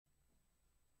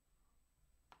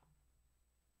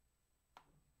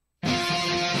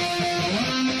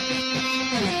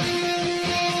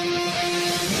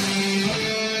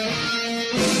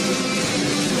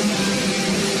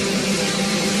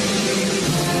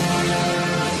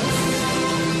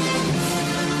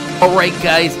All right,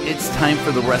 guys, it's time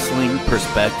for the Wrestling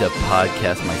Perspective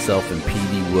podcast. Myself and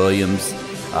Petey Williams.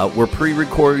 We're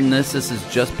pre-recording this. This is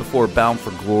just before Bound for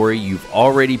Glory. You've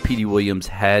already, Petey Williams,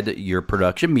 had your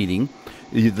production meeting.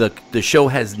 The show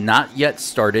has not yet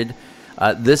started.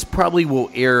 This probably will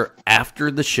air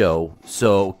after the show,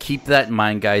 so keep that in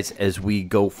mind, guys, as we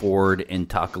go forward and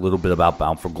talk a little bit about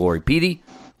Bound for Glory. Petey,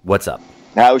 what's up?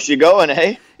 How's she going,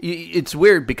 eh? It's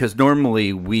weird because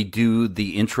normally we do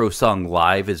the intro song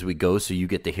live as we go, so you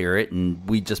get to hear it, and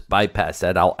we just bypass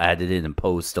that. I'll add it in and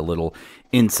post a little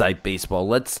inside baseball.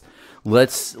 Let's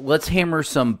hammer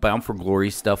some Bound for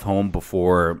Glory stuff home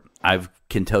before I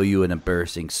can tell you an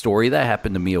embarrassing story that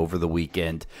happened to me over the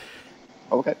weekend.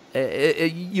 Okay.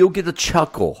 You'll get a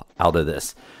chuckle out of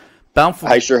this. Bound for...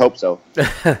 I sure hope so.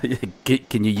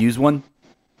 Can you use one?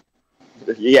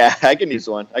 Yeah, I can use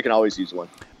one. I can always use one.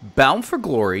 Bound for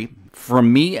Glory,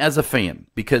 from me as a fan,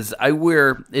 because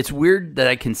it's weird that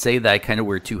I can say that I kind of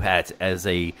wear two hats. As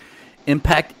a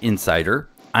Impact insider,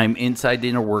 I'm inside the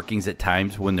inner workings at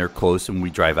times when they're close and we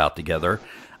drive out together.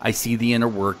 I see the inner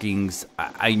workings.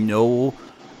 I know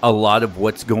a lot of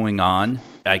what's going on.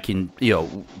 I can,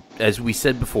 as we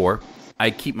said before,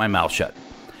 I keep my mouth shut.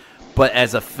 But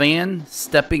as a fan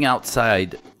stepping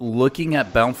outside, looking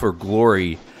at Bound for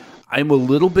Glory, I'm a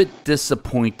little bit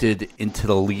disappointed into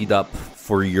the lead up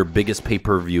for your biggest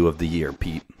pay-per-view of the year,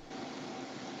 Pete.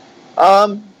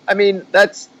 I mean,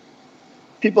 that's,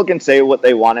 people can say what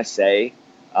they want to say.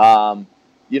 The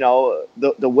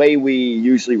way we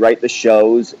usually write the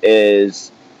shows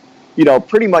is,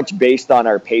 pretty much based on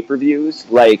our pay-per-views.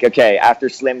 Like, okay, after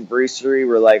Slammiversary,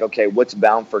 we're like, okay, what's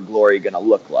Bound for Glory going to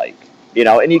look like?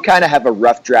 And you kind of have a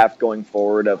rough draft going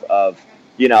forward of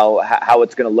how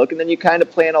it's going to look. And then you kind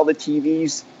of plan all the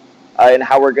TVs and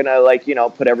how we're going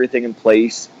to, put everything in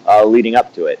place leading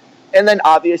up to it. And then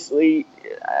obviously,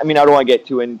 I mean, I don't want to get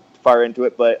too far into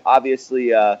it, but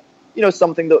obviously,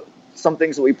 some things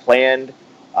that we planned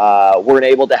weren't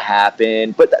able to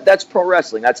happen. But that's pro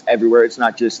wrestling. That's everywhere. It's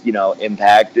not just,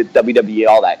 Impact, WWE,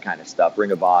 all that kind of stuff,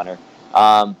 Ring of Honor.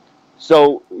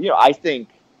 So,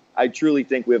 I truly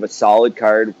think we have a solid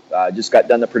card. Just got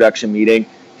done the production meeting.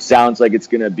 Sounds like it's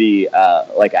going to be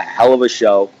like a hell of a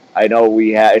show. I know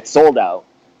it's sold out.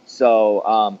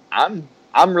 So I'm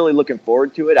really looking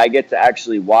forward to it. I get to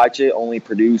actually watch it, only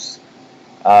produce.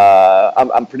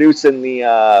 I'm producing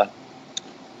the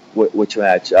which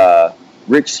match?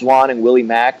 Rich Swann and Willie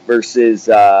Mack versus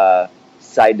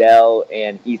Sydal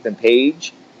and Ethan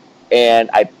Page. And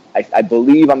I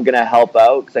believe I'm going to help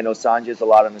out because I know Sanjay's a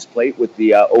lot on his plate with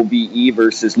the OBE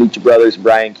versus Lucha Brothers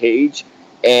Brian Cage.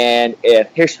 And if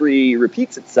history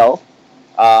repeats itself,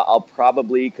 I'll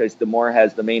probably, because D'Amore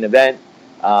has the main event,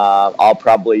 D'Amore will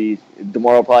probably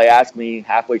ask me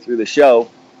halfway through the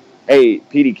show, hey,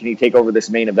 Petey, can you take over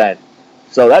this main event?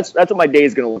 So that's what my day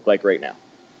is going to look like right now.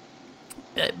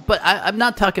 But I'm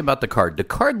not talking about the card. The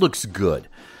card looks good.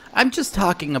 I'm just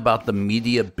talking about the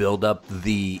media buildup,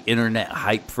 the internet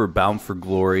hype for Bound for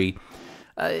Glory.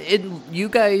 You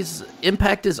guys,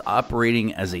 Impact is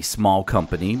operating as a small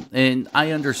company, and I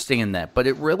understand that, but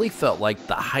it really felt like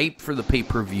the hype for the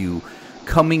pay-per-view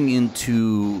coming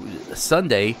into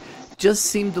Sunday just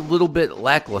seemed a little bit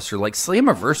lackluster. Like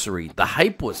Slammiversary, the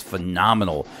hype was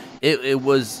phenomenal. It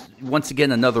was, once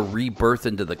again, another rebirth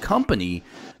into the company,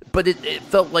 but it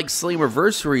felt like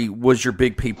Slammiversary was your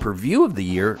big pay-per-view of the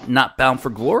year, not Bound for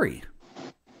Glory.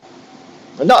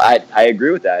 No, I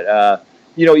agree with that.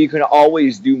 You can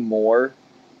always do more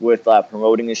with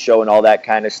promoting a show and all that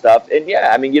kind of stuff. And, yeah,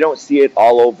 I mean, you don't see it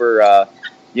all over,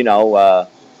 the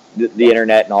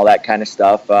internet and all that kind of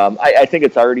stuff. I think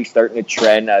it's already starting to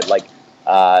trend.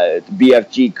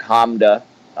 BFG Comda,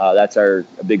 that's our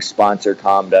big sponsor,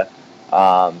 Comda.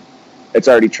 It's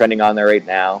already trending on there right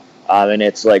now. And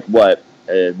it's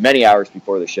many hours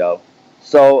before the show.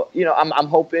 So, I'm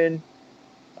hoping,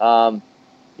 and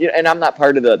I'm not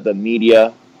part of the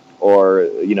media or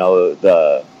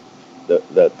the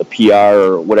PR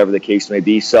or whatever the case may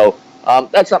be. So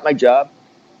that's not my job,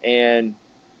 and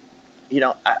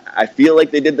I feel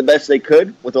like they did the best they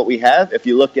could with what we have. If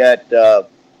you look at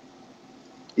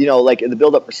like in the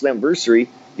build up for Slammiversary,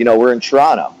 we're in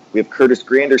Toronto. We have Curtis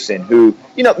Granderson, who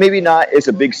maybe not is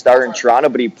a big star in Toronto,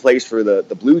 but he plays for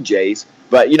the Blue Jays.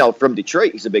 But from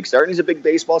Detroit, he's a big star and he's a big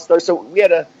baseball star. So we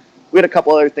had a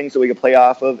couple other things that we could play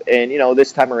off of. And,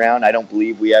 this time around, I don't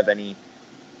believe we have any,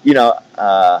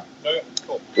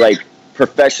 like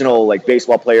professional, like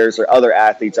baseball players or other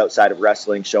athletes outside of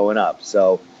wrestling showing up.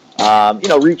 So,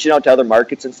 reaching out to other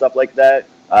markets and stuff like that,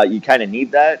 you kind of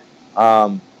need that.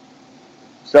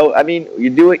 So, I mean, you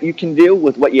do what you can do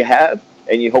with what you have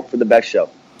and you hope for the best show.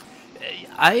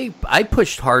 I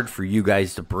pushed hard for you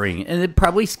guys to bring, and it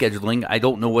probably scheduling. I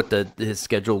don't know what his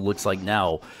schedule looks like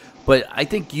now, but I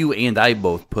think you and I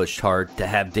both pushed hard to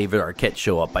have David Arquette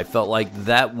show up. I felt like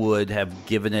that would have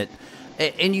given it,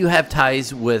 and you have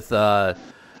ties with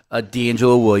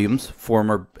Gisele Williams,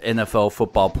 former NFL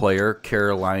football player,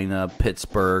 Carolina,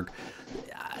 Pittsburgh.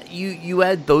 You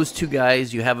add those two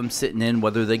guys, you have them sitting in,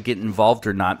 whether they get involved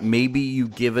or not. Maybe you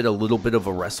give it a little bit of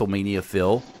a WrestleMania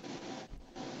feel.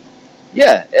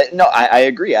 Yeah, no, I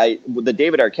agree. With the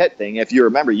David Arquette thing, if you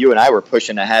remember, you and I were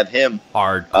pushing to have him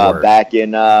hardcore back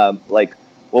in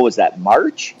what was that,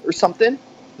 March or something?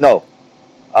 No,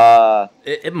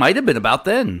 it might have been about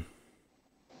then.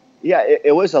 Yeah,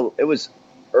 it was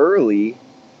early.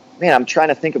 Man, I'm trying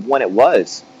to think of when it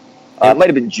was. It might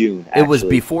have been June. Actually. It was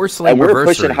before Slammiversary. And we were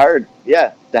pushing hard,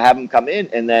 to have him come in,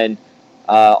 and then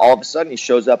all of a sudden he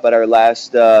shows up at our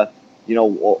last,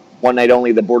 one night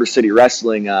only, the Border City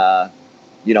Wrestling,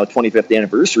 25th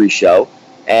anniversary show,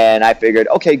 and I figured,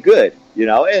 okay, good, and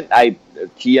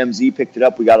TMZ picked it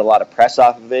up. We got a lot of press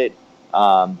off of it,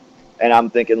 and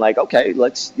I'm thinking like, okay,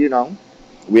 let's,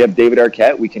 we have David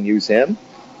Arquette, we can use him,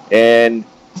 and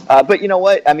but you know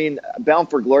what? I mean, Bound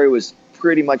for Glory was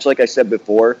pretty much like I said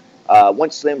before.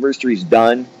 Once Slammiversary's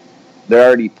done, they're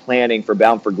already planning for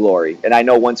Bound for Glory. And I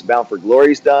know once Bound for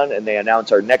Glory's done and they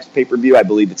announce our next pay-per-view, I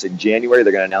believe it's in January.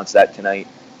 They're going to announce that tonight.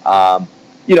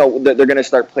 They're going to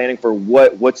start planning for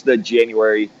what's the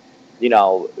January,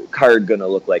 card going to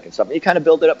look like and something. You kind of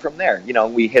build it up from there.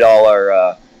 We hit all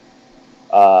our,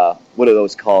 what are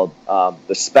those called?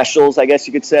 The specials, I guess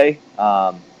you could say,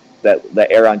 that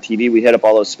air on TV. We hit up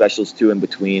all those specials too in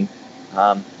between.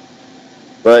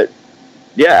 But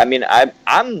yeah, I mean,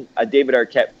 I'm a David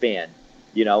Arquette fan.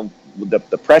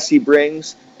 The press he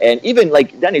brings, and even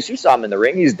like Dennis, you saw him in the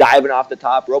ring. He's diving off the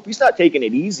top rope. He's not taking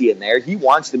it easy in there. He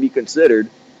wants to be considered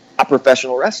a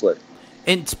professional wrestler.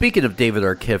 And speaking of David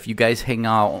Arquette, if you guys hang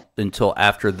out until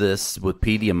after this with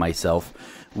Petey and myself,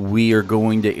 we are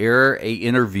going to air a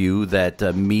interview that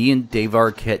me and Dave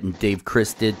Arquette and Dave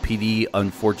Crist did. Petey,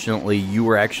 unfortunately, you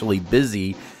were actually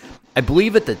busy. I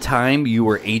believe at the time you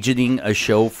were agenting a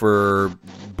show for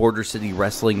Border City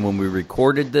Wrestling when we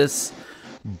recorded this,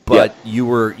 but you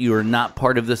were not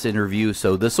part of this interview,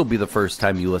 so this will be the first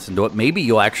time you listen to it. Maybe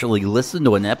you'll actually listen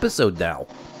to an episode now.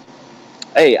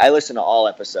 Hey, I listen to all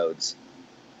episodes.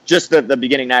 Just the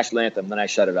beginning national anthem, then I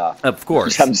shut it off. Of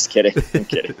course. I'm just kidding. I'm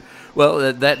kidding.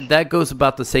 Well, that goes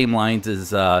about the same lines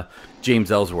as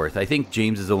James Ellsworth. I think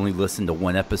James has only listened to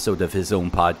one episode of his own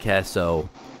podcast, so...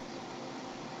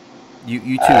 You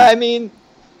two.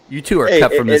 You two are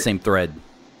cut from the same thread.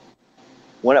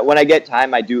 When I get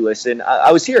time, I do listen.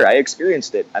 I was here. I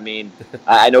experienced it. I mean,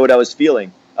 I know what I was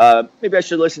feeling. Maybe I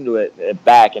should listen to it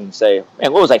back and say,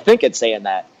 man, what was I thinking saying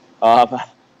that?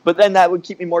 But then that would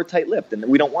keep me more tight-lipped, and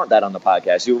we don't want that on the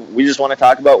podcast. We just want to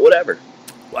talk about whatever.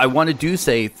 I want to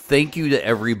say thank you to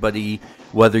everybody,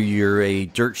 whether you're a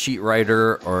dirt sheet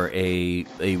writer or a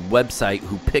website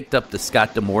who picked up the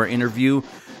Scott D'Amore interview.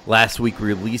 Last week we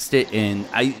released it, and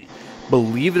I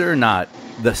believe it or not,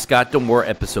 the Scott D'Amore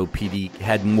episode, PD,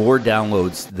 had more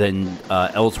downloads than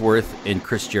Ellsworth and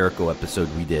Chris Jericho episode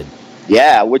we did.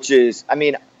 Yeah, which is, I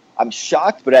mean, I'm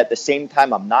shocked, but at the same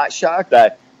time, I'm not shocked.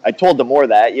 I told D'Amore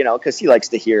that, because he likes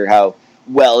to hear how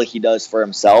well he does for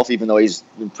himself, even though he's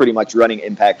pretty much running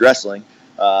Impact Wrestling.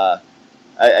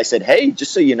 I said, hey,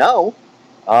 just so you know,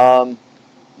 the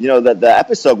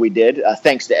episode we did,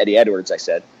 thanks to Eddie Edwards, I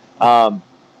said,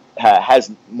 has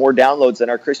more downloads than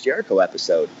our Chris Jericho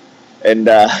episode. And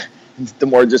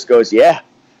D'Amore just goes, yeah,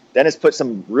 Dennis put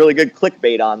some really good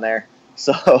clickbait on there.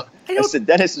 So I said,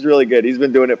 Dennis is really good. He's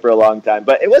been doing it for a long time.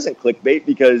 But it wasn't clickbait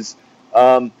because,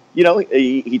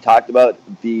 he talked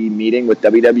about the meeting with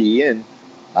WWE,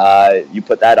 and you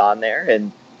put that on there.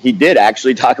 And he did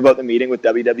actually talk about the meeting with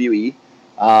WWE.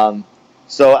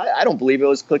 So I don't believe it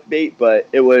was clickbait, but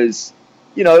it was,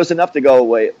 it was enough to go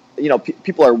away.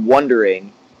 People are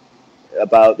wondering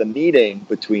about the meeting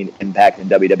between Impact and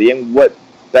WWE, and what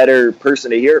better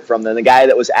person to hear it from than the guy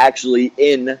that was actually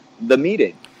in the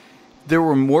meeting. There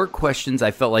were more questions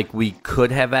I felt like we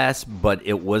could have asked, but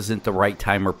it wasn't the right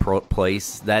time or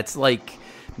place. That's like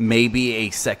maybe a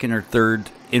second or third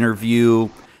interview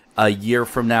a year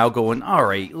from now going, all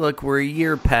right, look, we're a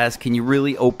year past. Can you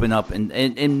really open up?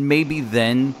 And maybe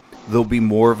then there'll be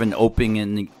more of an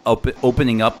opening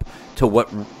up to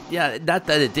what, not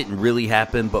that it didn't really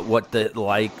happen, but what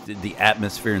the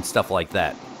atmosphere and stuff like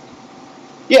that.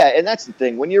 Yeah, and that's the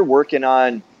thing. When you're working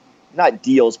on, not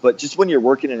deals, but just when you're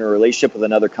working in a relationship with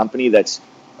another company that's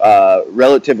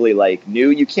relatively new,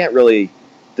 you can't really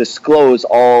disclose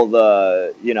all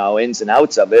the, ins and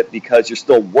outs of it because you're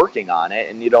still working on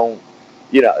it, and you don't,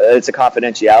 it's a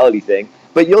confidentiality thing.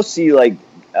 But you'll see like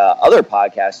other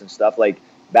podcasts and stuff, like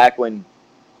back when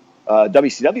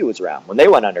WCW was around, when they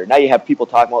went under. Now you have people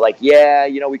talking about like, yeah,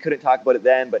 we couldn't talk about it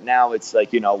then, but now it's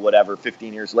like, whatever,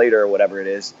 15 years later or whatever it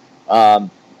is.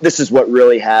 This is what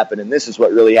really happened, and this is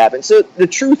what really happened. So the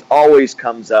truth always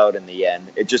comes out in the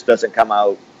end. It just doesn't come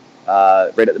out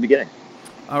right at the beginning.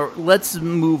 Let's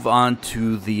move on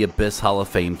to the Abyss Hall of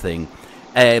Fame thing.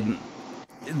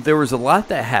 There was a lot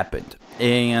that happened,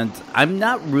 and I'm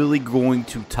not really going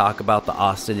to talk about the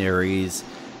Austin Aries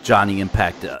Johnny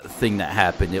Impact thing that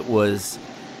happened. It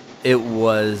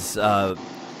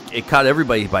caught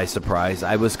everybody by surprise.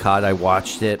 I was caught. I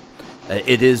watched it.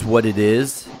 It is what it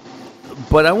is.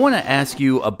 But I want to ask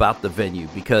you about the venue,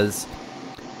 because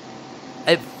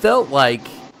it felt like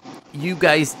you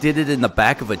guys did it in the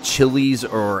back of a Chili's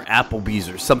or Applebee's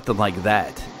or something like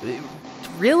that.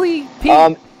 Really,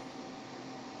 Pete?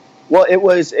 Well, it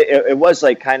was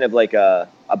like kind of like a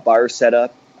bar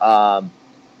setup.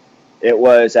 It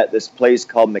was at this place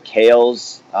called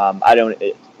McHale's.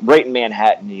 Right in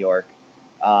Manhattan, New York.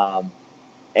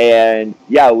 And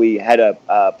yeah, we had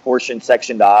a portion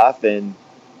sectioned off, and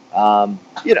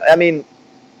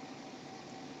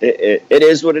it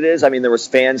is what it is. I mean, there was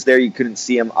fans there. You couldn't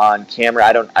see them on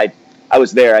camera. I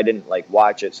was there. I didn't like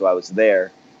watch it, so I was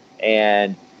there.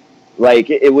 And like,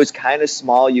 it was kind of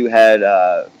small. You had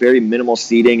very minimal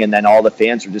seating, and then all the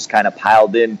fans were just kind of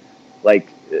piled in, like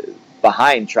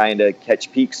behind, trying to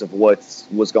catch peeks of what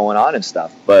was going on and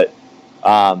stuff. But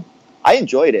I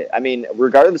enjoyed it. I mean,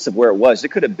 regardless of where it was, it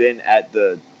could have been at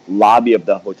the lobby of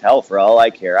the hotel for all I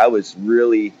care. I was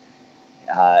really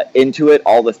into it.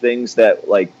 All the things that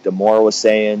like D'Amore was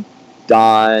saying,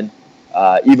 Don,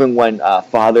 even when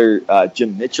Father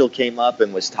Jim Mitchell came up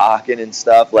and was talking and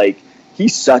stuff, like,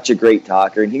 he's such a great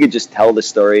talker, and he could just tell the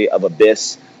story of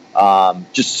Abyss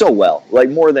just so well, like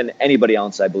more than anybody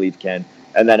else, I believe, can.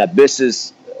 And then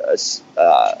Abyss's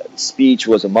speech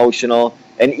was emotional,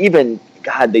 and even,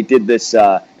 God, they did this,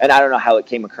 and I don't know how it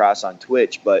came across on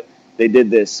Twitch, but they did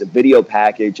this video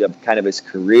package of kind of his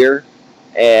career,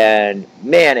 and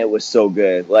man, it was so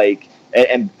good. Like,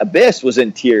 and Abyss was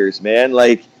in tears, man.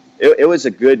 Like, it was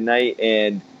a good night,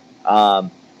 and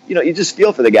you just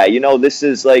feel for the guy. This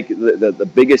is like the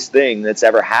biggest thing that's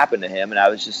ever happened to him, and I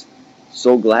was just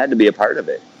so glad to be a part of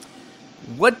it.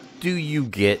 What do you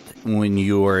get when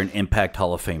you're an Impact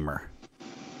Hall of Famer?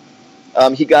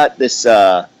 He got this.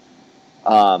 I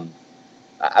don't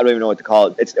even know what to call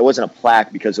it. It wasn't a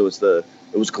plaque because it was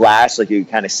glass, like you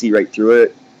could kind of see right through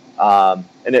it.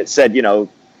 And it said,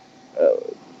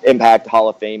 Impact Hall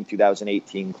of Fame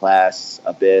 2018 class,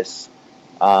 Abyss.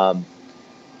 So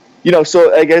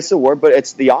I guess the award, but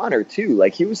it's the honor too.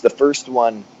 Like, he was the first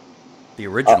one, the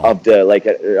original of the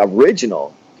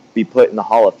original, be put in the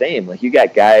Hall of Fame. Like, you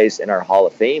got guys in our Hall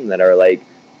of Fame that are like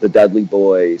the Dudley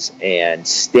Boys and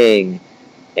Sting,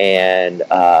 and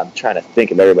I'm trying to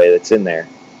think of everybody that's in there.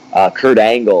 Kurt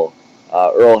Angle,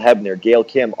 Earl Hebner, Gail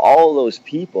Kim. All those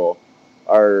people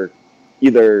are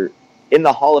either in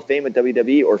the Hall of Fame at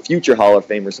WWE or future Hall of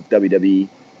Famers of WWE.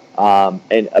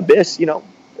 And Abyss,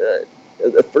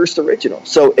 the first original.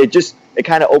 So it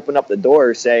kind of opened up the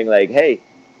door, saying like, hey,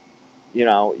 you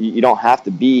don't have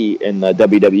to be in the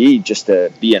WWE just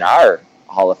to be in our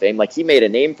Hall of Fame. Like, he made a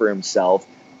name for himself,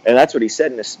 and that's what he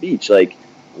said in his speech. Like,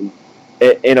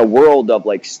 in a world of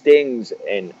like Stings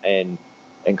and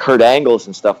Kurt Angles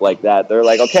and stuff like that, they're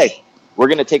like, okay, we're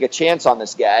going to take a chance on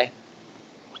this guy,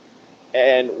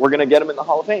 and we're going to get him in the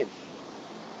Hall of Fame.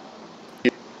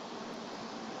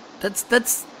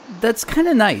 That's kind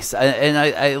of nice, and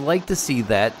I like to see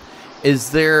that.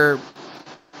 Is there,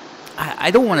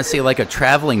 I don't want to say like a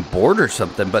traveling board or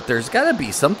something, but there's got to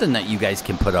be something that you guys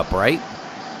can put up, right?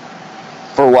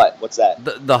 For what? What's that?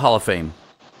 The Hall of Fame.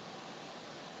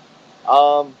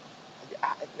 I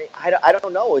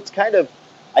don't know. It's kind of,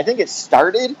 I think it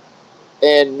started,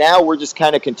 and now we're just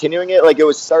kind of continuing it. Like, it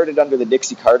was started under the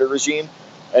Dixie Carter regime,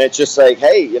 and it's just like,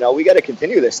 hey, we got to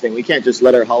continue this thing. We can't just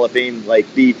let our Hall of Fame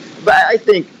be. But I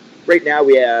think right now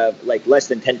we have like less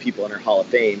than 10 people in our Hall of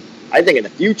Fame. I think in the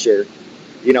future,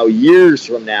 years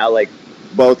from now, like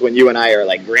both when you and I are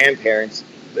like grandparents,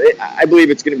 I believe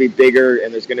it's going to be bigger,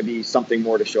 and there's going to be something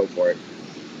more to show for it.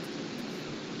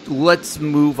 Let's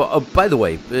move on. Oh, by the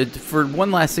way, for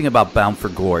one last thing about Bound for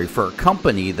Glory, for a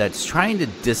company that's trying to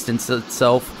distance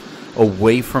itself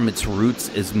away from its roots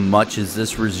as much as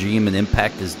this regime and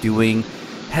Impact is doing,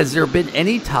 has there been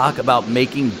any talk about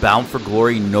making Bound for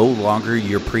Glory no longer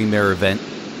your premier event?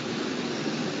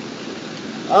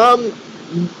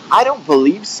 I don't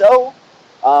believe so.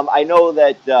 I know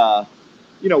that,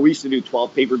 we used to do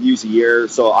 12 pay-per-views a year,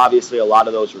 so obviously a lot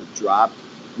of those were dropped.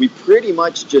 We pretty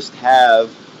much just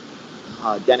have,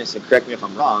 Dennis, and correct me if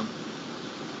I'm wrong,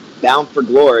 Bound for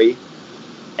Glory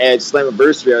and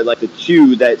Slammiversary are like the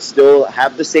two that still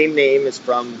have the same name as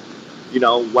from,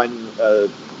 when,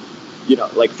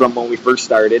 like from when we first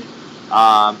started.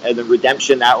 And then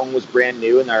Redemption, that one was brand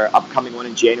new, and our upcoming one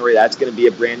in January, that's going to be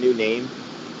a brand new name.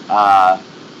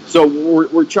 So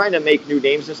we're trying to make new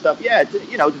names and stuff,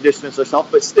 to distance ourselves,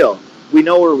 but still, we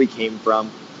know where we came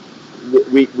from.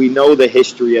 We know the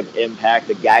history of Impact,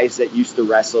 the guys that used to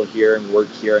wrestle here and work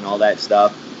here and all that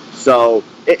stuff. So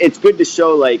it's good to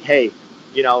show, like, hey,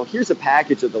 here's a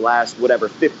package of the last,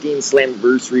 15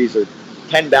 Slammiversaries or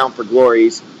 10 Bound for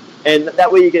Glories. And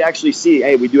that way you can actually see,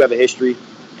 hey, we do have a history.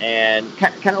 And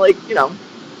kind of like,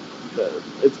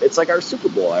 it's like our Super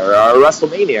Bowl or our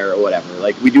WrestleMania or whatever.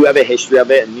 Like, we do have a history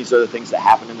of it, and these are the things that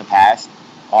happened in the past.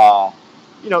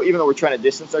 Even though we're trying to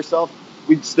distance ourselves,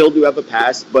 we still do have a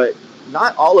past, but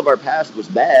not all of our past was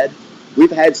bad.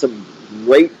 We've had some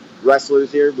great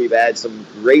wrestlers here. We've had some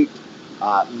great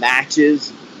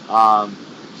matches.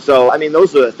 So,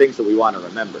 those are the things that we want to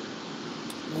remember.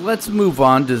 Let's move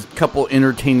on to a couple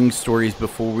entertaining stories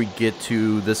before we get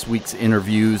to this week's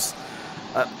interviews.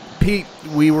 Pete,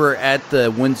 we were at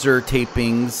the Windsor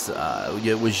tapings.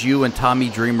 It was you and Tommy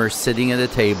Dreamer sitting at a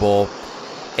table.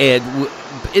 And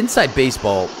inside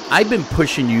baseball, I've been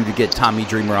pushing you to get Tommy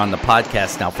Dreamer on the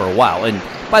podcast now for a while. And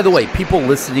by the way, people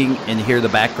listening and hear the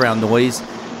background noise,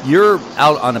 you're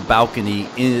out on a balcony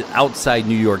outside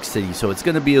New York City, so it's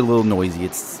going to be a little noisy.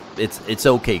 It's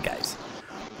okay, guys.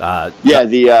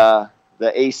 The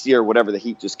AC or whatever, the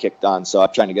heat just kicked on, so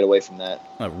I'm trying to get away from that.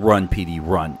 Run, PD,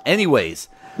 run. Anyways,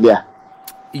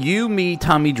 you, me,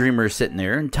 Tommy Dreamer sitting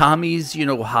there, and Tommy's,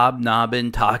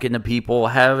 hobnobbing, talking to people,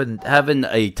 having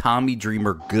a Tommy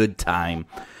Dreamer good time.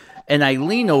 And I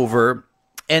lean over,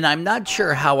 and I'm not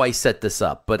sure how I set this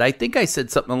up, but I think I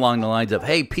said something along the lines of,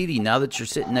 hey, Petey, now that you're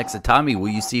sitting next to Tommy, will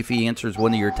you see if he answers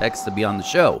one of your texts to be on the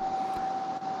show?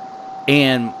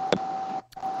 And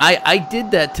I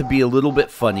did that to be a little bit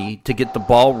funny, to get the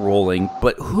ball rolling,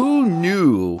 but who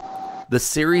knew the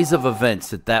series of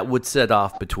events that would set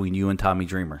off between you and Tommy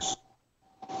Dreamer?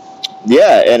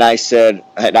 Yeah, and I said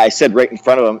right in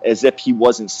front of him, as if he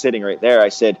wasn't sitting right there, I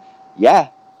said, yeah,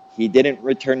 he didn't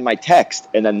return my text.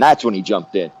 And then that's when he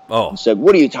jumped in. And said,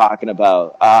 what are you talking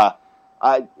about?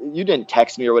 You didn't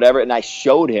text me or whatever. And I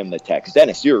showed him the text.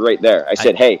 Dennis, you were right there. I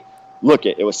said, hey, look,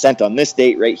 it was sent on this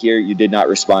date right here. You did not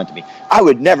respond to me. I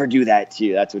would never do that to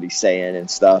you. That's what he's saying and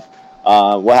stuff.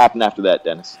 What happened after that,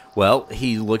 Dennis? Well,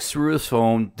 he looks through his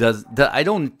phone. I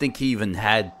don't think he even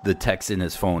had the text in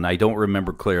his phone. I don't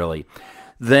remember clearly.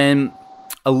 Then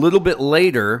a little bit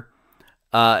later,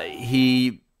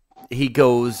 he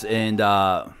goes and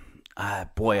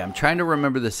boy, I'm trying to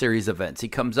remember the series of events. He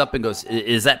comes up and goes,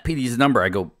 "Is that Petey's number?" I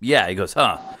go, "Yeah." He goes,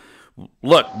 "Huh?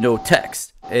 Look, no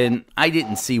text." And I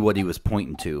didn't see what he was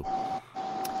pointing to.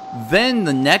 Then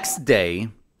the next day,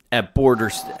 at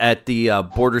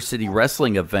the Border City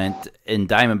Wrestling event in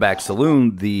Diamondback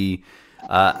Saloon,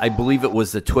 I believe it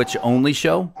was the Twitch only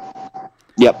show.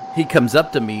 Yep. He comes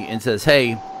up to me and says,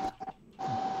 "Hey,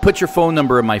 put your phone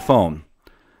number in my phone."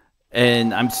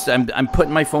 And I'm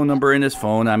putting my phone number in his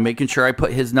phone. I'm making sure I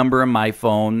put his number in my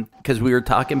phone because we were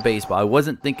talking baseball. I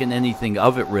wasn't thinking anything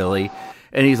of it really.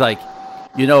 And he's like,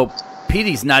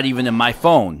 Petey's not even in my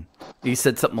phone. He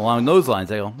said something along those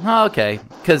lines. I go, "Oh, okay,"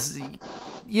 because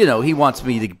he wants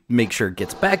me to make sure it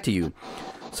gets back to you.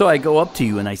 So I go up to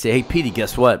you and I say, "Hey, Petey,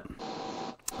 guess what?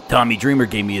 Tommy Dreamer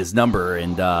gave me his number,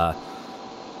 and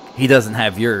he doesn't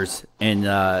have yours,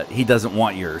 and he doesn't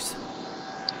want yours."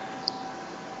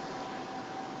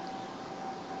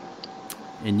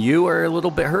 And you are a little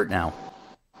bit hurt now.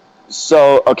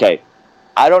 So, okay.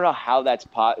 I don't know how that's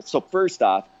possible. So, first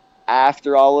off,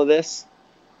 after all of this,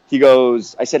 he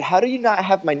goes, I said, "How do you not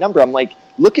have my number?" I'm like,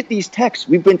 "Look at these texts.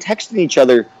 We've been texting each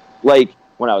other, like,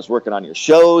 when I was working on your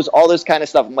shows, all this kind of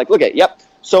stuff." I'm like, "Look at, yep,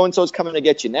 so-and-so's coming to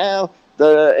get you now."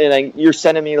 And then you're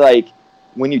sending me, like,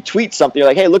 when you tweet something, you're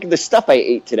like, "Hey, look at the stuff I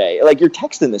ate today." Like, you're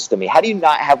texting this to me. How do you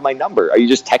not have my number? Are you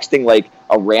just texting, like,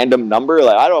 a random number?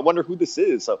 Like, I wonder who this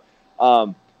is. So,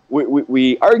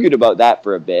 we argued about that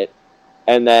for a bit.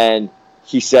 And then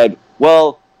he said,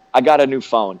 "Well, I got a new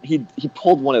phone." He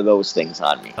pulled one of those things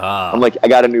on me. I'm like, "I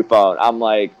got a new phone." I'm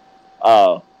like,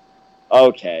 "Oh,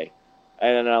 okay."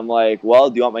 And then I'm like,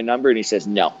 "Well, do you want my number?" And he says,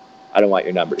 "No, I don't want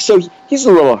your number." So he's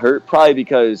a little hurt, probably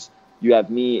because you have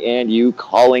me and you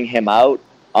calling him out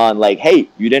on, like, "Hey,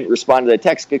 you didn't respond to the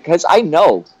text," because I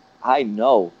know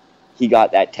he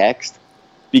got that text.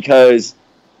 because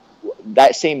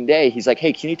that same day he's like,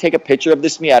 hey, can you take a picture of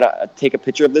this for me?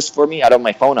 I don't have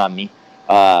my phone on me.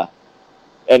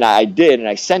 And I did, and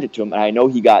I sent it to him, and I know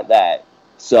he got that.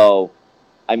 So,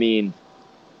 I mean,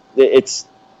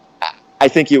 I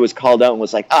think he was called out and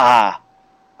was like, I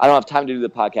don't have time to do the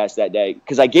podcast that day,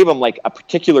 because I gave him like a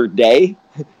particular day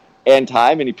and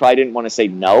time, and he probably didn't want to say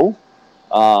no.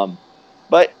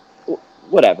 But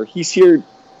whatever. He's here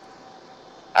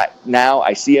now.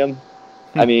 I see him.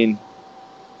 I mean,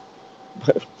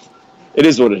 it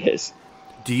is what it is.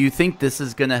 Do you think this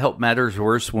is going to help matters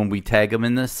worse when we tag him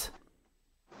in this?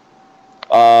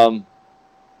 Oh,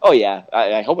 yeah.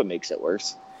 I hope it makes it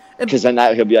worse. Because then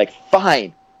he'll be like,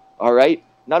 fine. All right.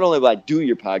 Not only will I do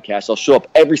your podcast, I'll show up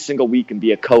every single week and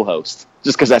be a co-host.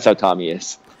 Just because that's how Tommy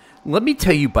is. Let me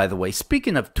tell you, by the way,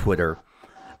 speaking of Twitter,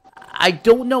 I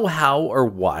don't know how or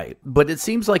why, but it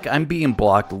seems like I'm being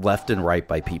blocked left and right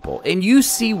by people. And you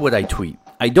see what I tweet.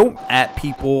 I don't at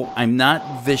people. I'm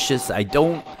not vicious. I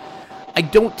don't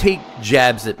take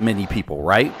jabs at many people,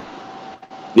 right?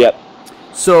 Yep.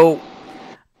 So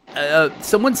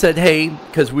someone said, hey,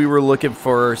 because we were looking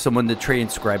for someone to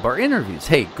transcribe our interviews.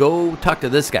 Hey, go talk to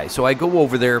this guy. So I go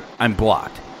over there. I'm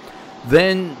blocked.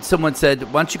 Then someone said,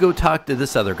 why don't you go talk to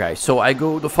this other guy? So I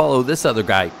go to follow this other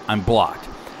guy. I'm blocked.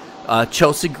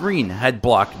 Chelsea Green had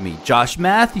blocked me. Josh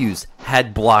Matthews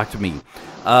had blocked me.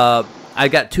 I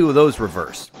got 2 of those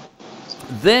reversed.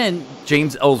 Then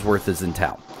James Ellsworth is in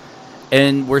town.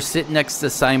 And we're sitting next to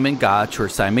Simon Gotch or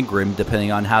Simon Grimm,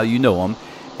 depending on how you know him.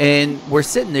 And we're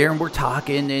sitting there and we're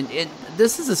talking. And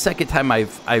this is the second time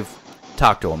I've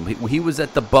talked to him. He was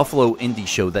at the Buffalo Indie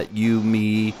Show that you,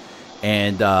 me,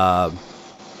 and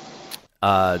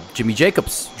Jimmy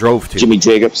Jacobs drove to. Jimmy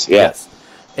Jacobs, yeah. Yes.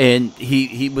 And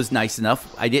he was nice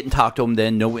enough. I didn't talk to him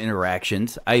then, no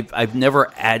interactions. I've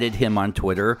never added him on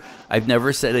Twitter. I've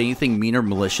never said anything mean or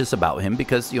malicious about him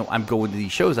because, I'm going to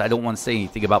these shows. I don't want to say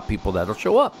anything about people that'll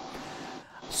show up.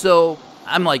 So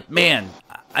I'm like, man,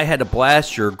 I had a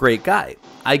blast. You're a great guy.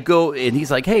 I go, and he's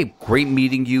like, hey, great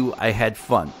meeting you. I had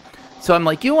fun. So I'm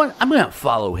like, you know what? I'm going to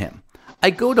follow him. I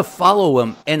go to follow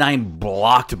him, and I'm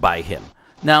blocked by him.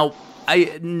 Now,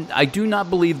 I do not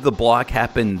believe the block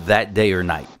happened that day or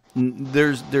night.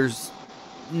 There's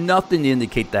nothing to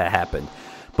indicate that happened.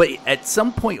 But at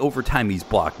some point over time, he's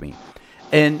blocked me.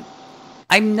 And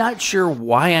I'm not sure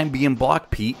why I'm being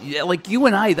blocked, Pete. Like you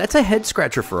and I, that's a head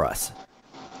scratcher for us.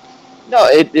 No,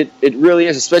 it really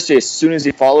is, especially as soon as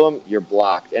you follow him, you're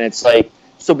blocked. And it's like,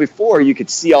 so before you could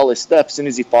see all this stuff, as soon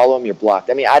as you follow him, you're blocked.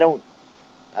 I mean, I don't,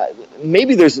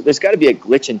 maybe there's got to be a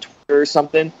glitch in Twitter or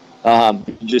something.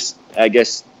 Just, I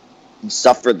guess,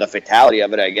 suffered the fatality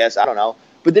of it, I guess. I don't know.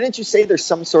 But didn't you say there's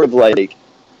some sort of, like,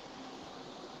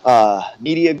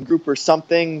 media group or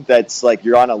something that's, like,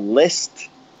 you're on a list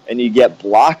and you get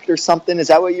blocked or something? Is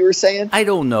that what you were saying? I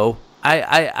don't know.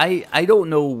 I don't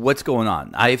know what's going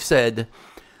on. I've said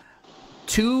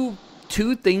two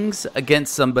things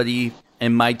against somebody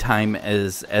in my time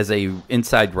as a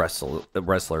inside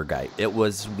wrestler guy.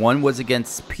 One was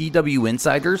against PW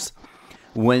Insiders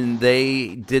when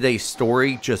they did a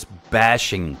story just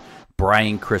bashing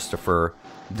Brian Christopher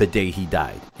the day he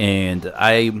died. And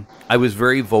I was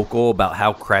very vocal about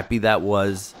how crappy that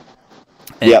was.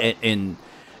 And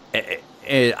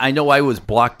I know I was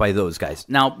blocked by those guys.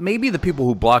 Now, maybe the people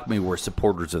who blocked me were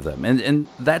supporters of them. And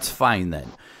that's fine then.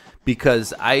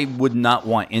 Because I would not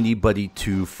want anybody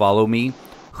to follow me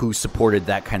who supported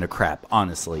that kind of crap,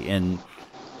 honestly. And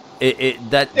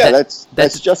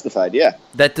that's justified, yeah.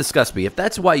 That disgusts me. If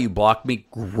that's why you blocked me,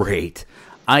 great.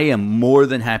 I am more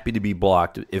than happy to be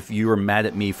blocked if you are mad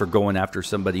at me for going after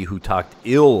somebody who talked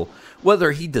ill,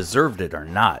 whether he deserved it or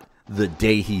not, the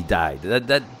day he died.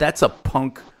 That's a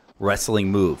punk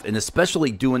wrestling move, and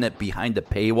especially doing it behind a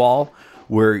paywall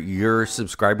where your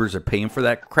subscribers are paying for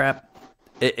that crap.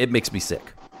 It makes me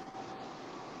sick.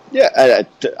 Yeah,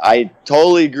 I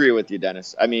totally agree with you,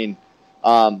 Dennis. I mean,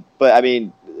 but I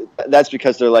mean, that's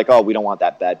because they're like, oh, we don't want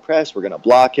that bad press. We're going to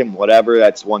block him, whatever.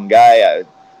 That's one guy,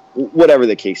 whatever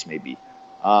the case may be.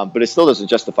 But it still doesn't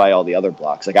justify all the other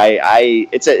blocks. Like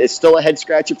it's still a head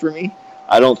scratcher for me.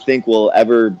 I don't think we'll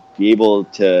ever be able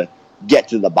to get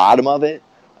to the bottom of it.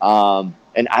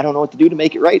 And I don't know what to do to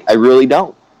make it right. I really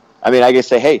don't. I mean, I can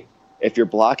say, hey, if you're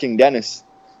blocking Dennis,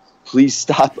 please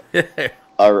stop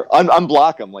or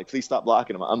unblock him. Like, please stop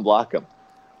blocking him. Unblock him.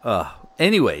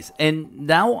 Anyways, and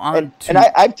now on and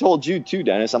I've told you too,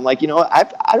 Dennis. I'm like, you know what?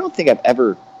 I don't think I've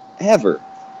ever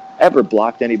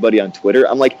blocked anybody on Twitter.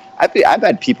 I'm like, I've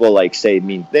had people like say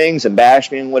mean things and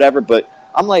bash me and whatever, but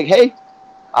I'm like, hey,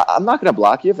 I'm not going to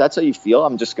block you if that's how you feel.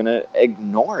 I'm just going to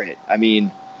ignore it. I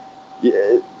mean,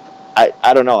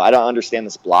 I don't know. I don't understand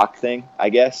this block thing, I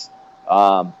guess.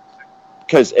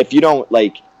 Because if you don't,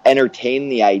 like, entertain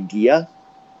the idea,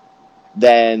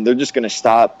 then they're just going to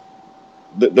stop.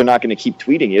 They're not going to keep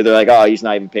tweeting you. They're like, oh, he's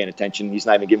not even paying attention. He's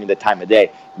not even giving me the time of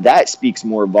day. That speaks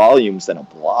more volumes than a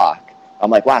block. I'm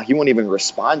like, wow, he won't even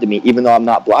respond to me, even though I'm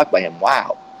not blocked by him.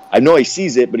 Wow. I know he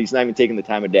sees it, but he's not even taking the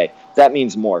time of day. That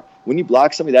means more. When you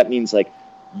block somebody, that means, like,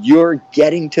 you're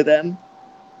getting to them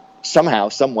somehow,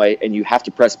 some way, and you have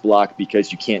to press block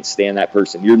because you can't stand that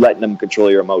person. You're letting them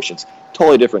control your emotions.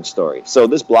 Totally different story. So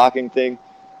this blocking thing,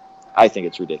 I think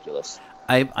it's ridiculous.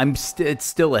 It's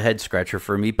still a head scratcher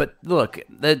for me, but look,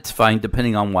 that's fine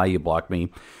depending on why you block me.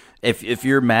 If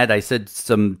you're mad I said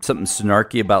something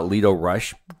snarky about Lido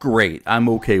Rush, great. I'm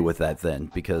okay with that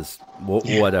then, because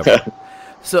whatever.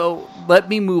 So let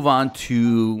me move on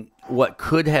to what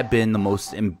could have been the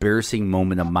most embarrassing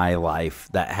moment of my life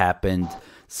that happened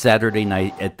Saturday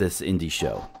night at this indie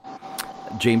show.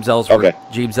 James Ellsworth. Okay.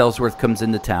 James Ellsworth comes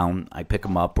into town. I pick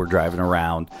him up. We're driving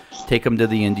around. Take him to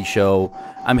the indie show.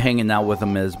 I'm hanging out with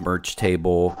him at his merch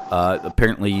table.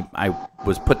 Apparently, I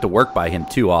was put to work by him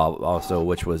too, also,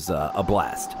 which was a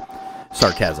blast.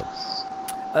 Sarcasm.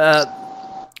 Out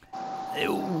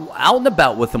and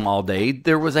about with him all day,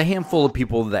 there was a handful of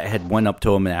people that had went up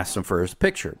to him and asked him for his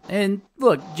picture. And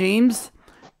look, James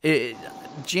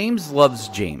loves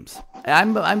James.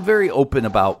 I'm very open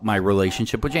about my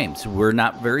relationship with James. We're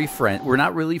not really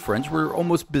friends. We're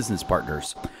almost business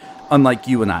partners, unlike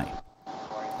you and I.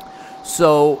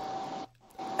 So,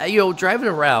 driving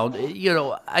around,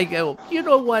 I go, you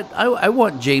know what? I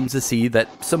want James to see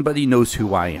that somebody knows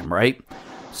who I am, right?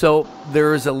 So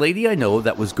there's a lady I know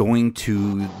that was going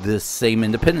to this same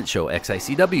independent show,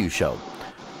 XICW show.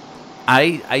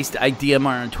 I DM her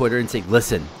on Twitter and say,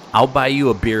 listen, I'll buy you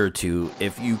a beer or two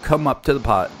if you come up to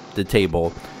the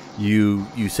table, you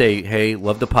say, hey,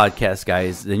 love the podcast,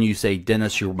 guys. Then you say,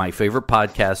 Dennis, you're my favorite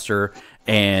podcaster,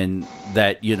 and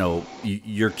that,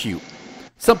 you're cute.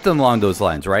 Something along those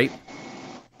lines, right?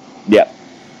 Yeah.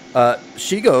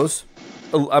 She goes,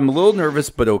 I'm a little nervous,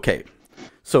 but okay.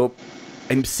 So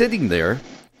I'm sitting there.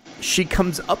 She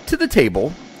comes up to the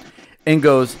table and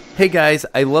goes, hey, guys,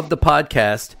 I love the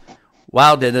podcast.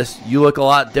 Wow, Dennis, you look a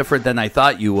lot different than I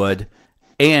thought you would.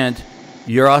 And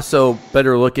you're also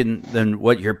better looking than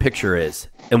what your picture is,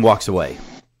 and walks away.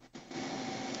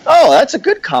 Oh, that's a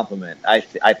good compliment, I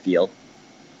feel.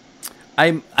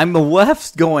 I'm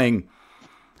left going,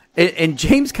 and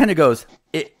James kind of goes,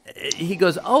 he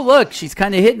goes, oh, look, she's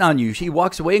kind of hitting on you. She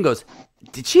walks away and goes,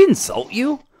 did she insult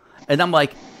you? And I'm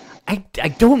like, I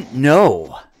don't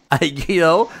know.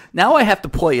 Now I have to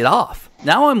play it off.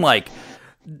 Now I'm like,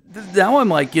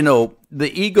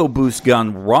 the ego boost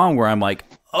gone wrong, where I'm like,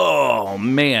 oh,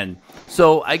 man.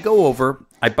 So I go over,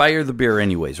 I buy her the beer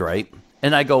anyways, right?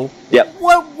 And I go, yep.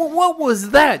 What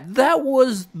was that? That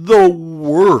was the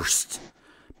worst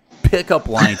pickup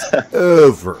lines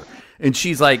ever. And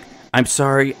she's like, I'm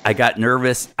sorry, I got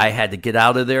nervous. I had to get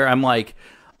out of there. I'm like,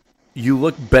 you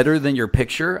look better than your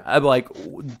picture? I'm like,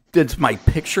 did my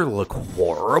picture look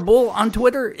horrible on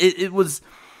Twitter? It was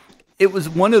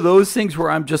one of those things where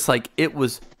I'm just like, it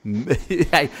was,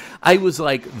 I was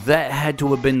like, that had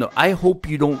to have been I hope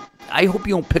you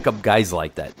don't pick up guys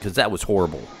like that, because that was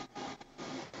horrible.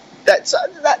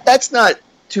 That's not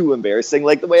too embarrassing.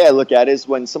 Like, the way I look at it is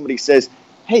when somebody says,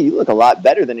 hey, you look a lot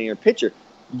better than in your picture.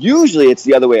 Usually it's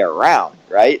the other way around,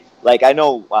 right? Like, I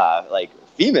know, like,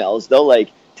 females, they'll,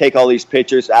 like, take all these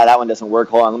pictures. That one doesn't work.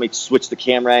 Hold on, let me switch the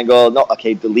camera angle. No,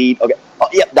 okay, delete. Okay, oh,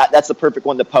 yeah, that's the perfect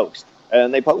one to post.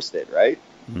 And they post it, right?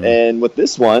 Mm-hmm. And with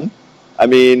this one, I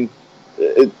mean,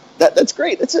 that's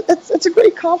great. That's a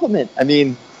great compliment. I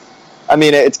mean,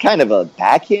 it's kind of a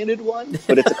backhanded one,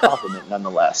 but it's a compliment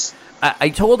nonetheless. I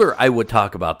told her I would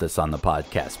talk about this on the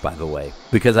podcast, by the way,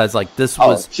 because I was like,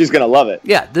 she's gonna love it.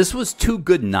 Yeah, this was too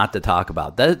good not to talk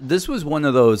about. This was one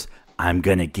of those, I'm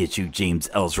gonna get you, James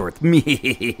Ellsworth,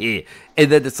 me,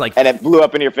 and then it's like, and it blew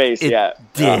up in your face. It yeah,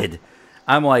 did.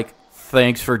 I'm like,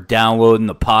 thanks for downloading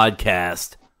the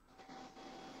podcast.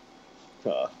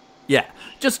 Yeah,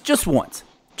 just once.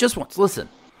 Listen,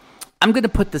 I'm going to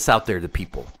put this out there to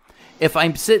people. If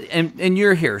I'm sitting, and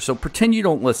you're here, so pretend you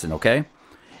don't listen, okay?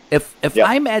 If yep.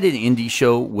 I'm at an indie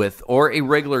show or a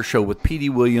regular show with Petey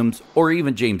Williams or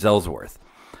even James Ellsworth,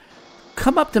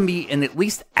 come up to me and at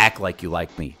least act like you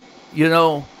like me.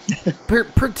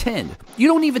 Pretend. You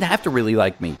don't even have to really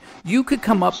like me. You could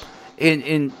come up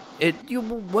and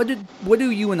what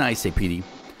do you and I say, Petey?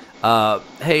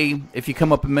 Hey, if you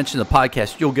come up and mention the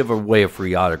podcast, you'll give away a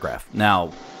free autograph.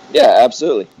 Now, yeah,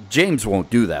 absolutely. James won't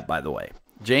do that, by the way.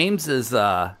 James is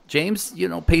James,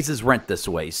 pays his rent this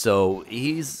way, so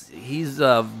he's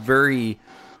very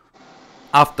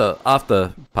off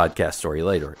the podcast story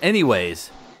later.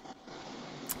 Anyways,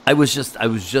 I was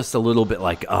just a little bit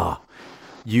like,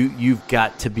 you've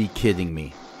got to be kidding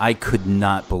me. I could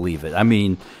not believe it. I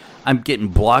mean, I'm getting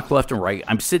blocked left and right.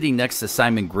 I'm sitting next to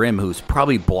Simon Grimm, who's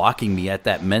probably blocking me at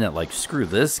that minute, like, screw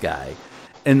this guy.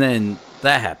 And then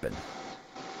that happened.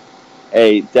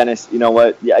 Hey, Dennis, you know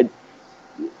what? Yeah,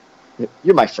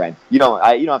 you're my friend. You don't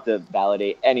have to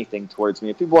validate anything towards me.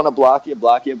 If people want to block you,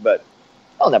 but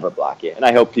I'll never block you. And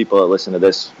I hope people that listen to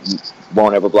this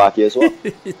won't ever block you as well.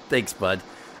 Thanks, bud.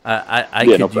 I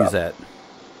could use that.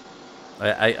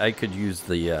 I could use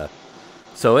the...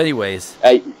 So anyways...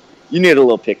 You need a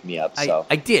little pick-me-up, so...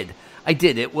 I did.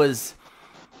 It was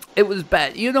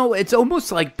bad. It's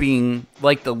almost like being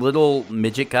like the little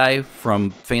midget guy from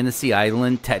Fantasy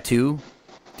Island Tattoo.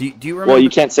 Do you remember? Well, you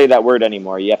can't say that word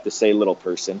anymore. You have to say little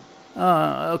person.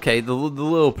 Okay, the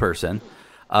little person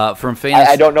from Fantasy...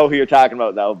 I don't know who you're talking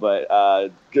about, though,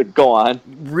 but go on.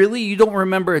 Really? You don't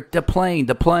remember the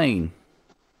plane?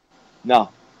 No.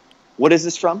 What is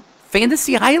this from?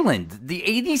 Fantasy Island, the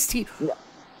 80s team. No.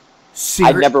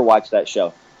 I've never watched that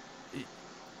show.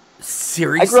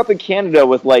 Seriously? I grew up in Canada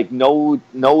with no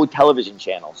television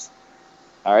channels.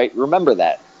 All right, remember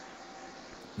that.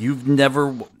 You've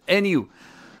never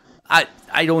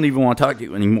I don't even want to talk to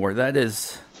you anymore. That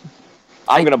is...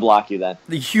 I'm going to block you then.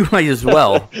 You might as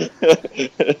well.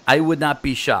 I would not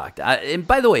be shocked. And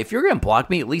by the way, if you're going to block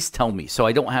me, at least tell me so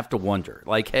I don't have to wonder.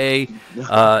 Like, hey,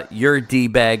 you're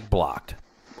D-bag blocked.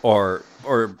 Or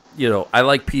I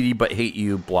like Petey but hate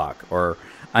you, block. Or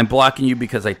I'm blocking you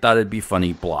because I thought it'd be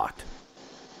funny, blocked.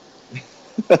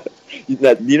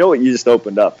 You know what you just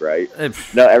opened up, right?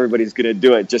 Now everybody's going to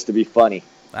do it just to be funny.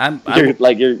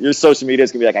 Your social media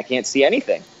is going to be like, I can't see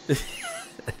anything.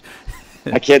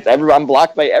 I'm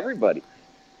blocked by everybody.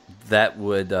 That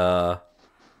would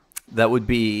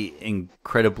be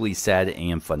incredibly sad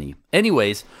and funny.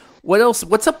 Anyways, what else?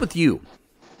 What's up with you?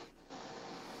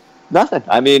 Nothing.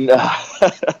 I mean,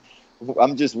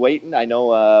 I'm just waiting. I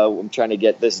know I'm trying to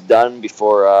get this done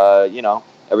before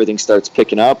everything starts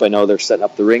picking up. I know they're setting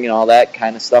up the ring and all that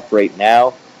kind of stuff right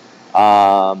now.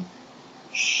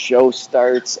 Show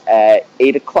starts at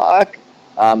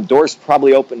 8:00. Doors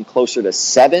probably open closer to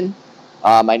 7.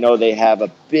 I know they have a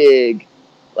big,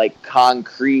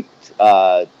 concrete,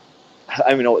 I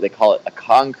don't even know what they call it, a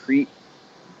concrete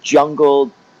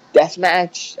jungle death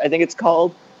match, I think it's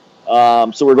called.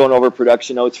 So we're going over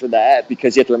production notes for that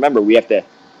because you have to remember we have to,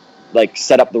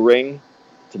 set up the ring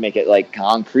to make it,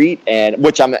 concrete, and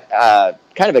which I'm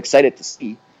kind of excited to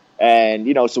see. And,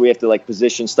 so we have to,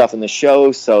 position stuff in the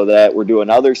show so that we're doing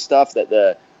other stuff that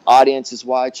the audience is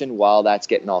watching while that's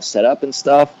getting all set up and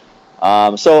stuff.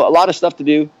 So a lot of stuff to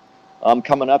do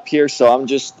coming up here. So I'm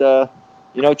just, trying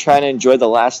to enjoy the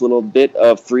last little bit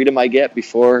of freedom I get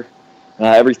before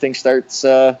everything starts,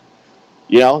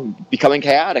 becoming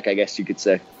chaotic, I guess you could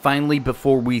say. Finally,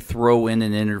 before we throw in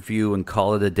an interview and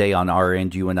call it a day on our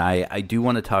end, you and I do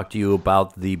want to talk to you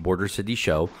about the Border City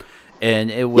show.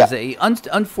 And it was a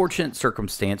unfortunate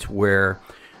circumstance where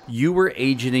you were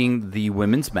agenting the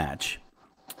women's match.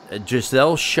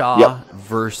 Gisele Shaw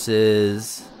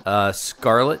versus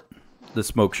Scarlett, the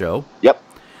Smoke Show. Yep.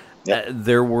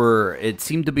 It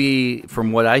seemed to be,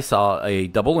 from what I saw, a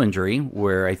double injury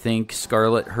where I think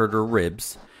Scarlett hurt her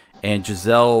ribs and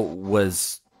Gisele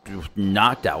was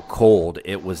knocked out cold.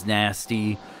 It was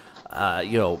nasty.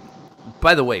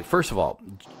 By the way, first of all,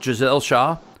 Gisele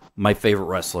Shaw, my favorite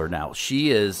wrestler now.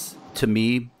 She is, to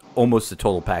me, almost a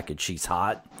total package. She's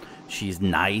hot. She's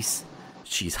nice.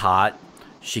 She's hot.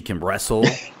 She can wrestle.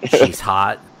 She's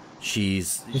hot.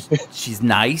 She's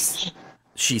nice.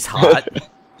 She's hot.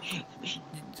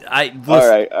 All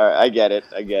right. I get it.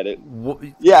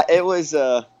 Yeah, it was.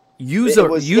 Use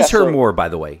her more. By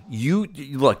the way, you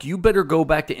better go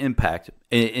back to Impact,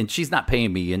 and she's not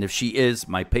paying me. And if she is,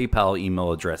 my PayPal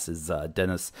email address is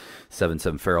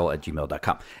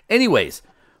dennis77farrell@gmail.com. Anyways,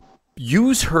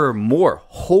 use her more.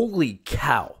 Holy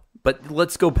cow! But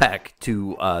let's go back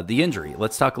to the injury.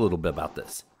 Let's talk a little bit about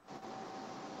this.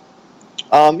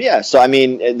 So I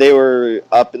mean, they were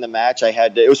up in the match.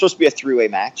 It was supposed to be a 3-way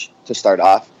match to start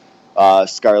off.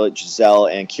 Scarlett, Gisele,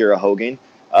 and Kira Hogan.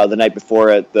 The night before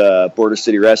at the Border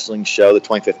City Wrestling show, the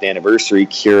 25th anniversary,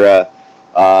 Kira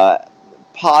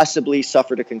possibly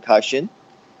suffered a concussion.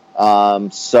 For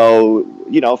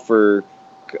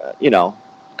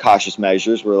cautious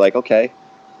measures, we're like, okay,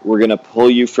 we're going to pull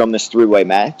you from this 3-way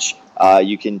match.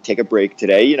 You can take a break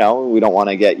today. We don't want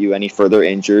to get you any further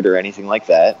injured or anything like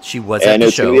that. She was and at the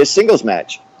it's show. going to be a singles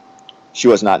match. She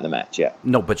was not in the match, yeah.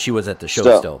 No, but she was at the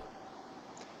show still.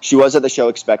 She was at the show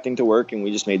expecting to work, and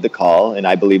we just made the call, and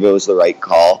I believe it was the right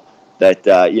call that,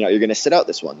 you're going to sit out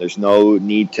this one. There's no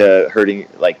need to hurting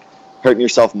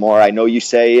yourself more. I know you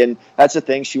say, and that's the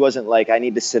thing. She wasn't like, I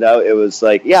need to sit out. It was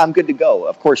like, yeah, I'm good to go.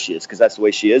 Of course she is, because that's the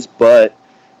way she is. But,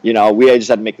 we just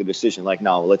had to make the decision. Like,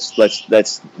 no, let's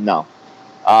no.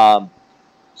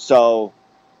 So,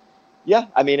 yeah,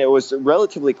 I mean, it was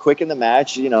relatively quick in the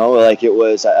match. It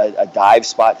was a dive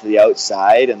spot to the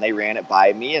outside, and they ran it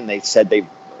by me, and they said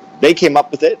they came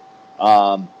up with it.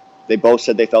 They both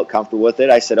said they felt comfortable with it.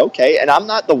 I said, okay, and I'm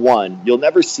not the one. You'll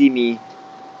never see me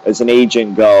as an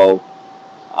agent go,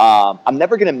 I'm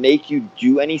never going to make you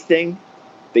do anything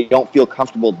that you don't feel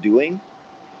comfortable doing.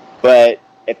 But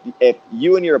if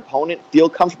you and your opponent feel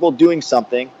comfortable doing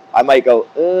something, I might go,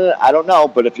 I don't know.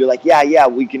 But if you're like, yeah,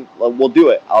 we'll do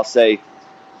it. I'll say,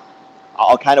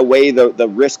 I'll kind of weigh the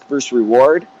risk versus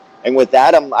reward. And with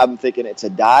that, I'm thinking it's a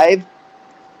dive.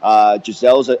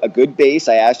 Gisele's a good base.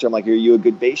 I asked her, I'm like, are you a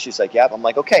good base? She's like, yeah. I'm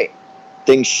like, okay,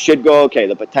 things should go okay.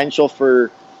 The potential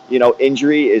for,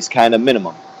 injury is kind of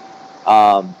minimum.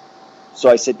 So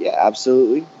I said, yeah,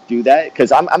 absolutely do that.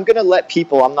 Because I'm going to let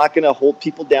people, I'm not going to hold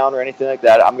people down or anything like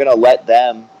that. I'm going to let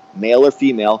them, male or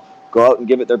female, go out and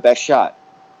give it their best shot.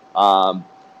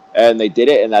 And they did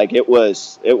it. And like, it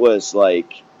was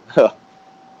like,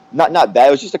 not bad.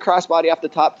 It was just a crossbody off the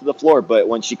top to the floor. But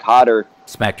when she caught her,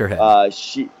 smacked her head.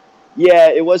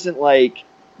 It wasn't like,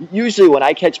 usually when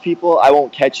I catch people, I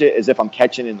won't catch it as if I'm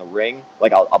catching in the ring.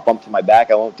 Like I'll bump to my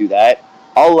back. I won't do that.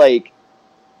 I'll like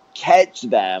catch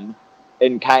them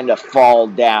and kind of fall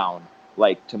down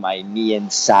like to my knee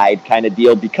and side kind of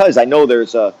deal, because I know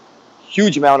there's a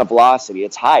huge amount of velocity.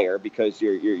 It's higher because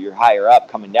you're higher up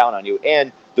coming down on you,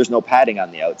 and there's no padding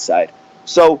on the outside.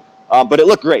 So, but it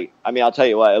looked great. I mean, I'll tell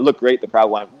you what, it looked great. The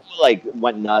crowd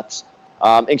went nuts.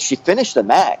 And she finished the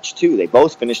match too. They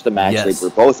both finished the match. Yes. They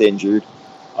were both injured.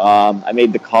 I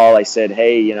made the call. I said,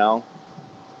 hey, you're going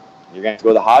to have to go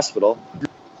to the hospital.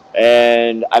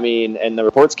 And I mean, and the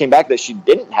reports came back that she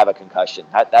didn't have a concussion.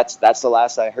 That's the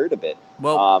last I heard of it.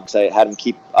 Well, because I had him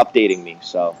keep updating me.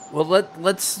 So, well,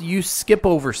 let's skip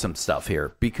over some stuff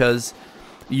here, because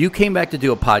you came back to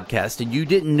do a podcast and you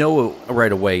didn't know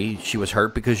right away she was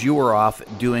hurt because you were off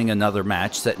doing another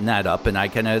match, setting that up. And I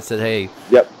kind of said, hey,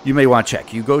 yep, you may want to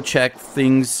check. You go check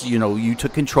things. You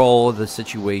took control of the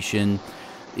situation.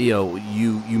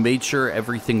 You made sure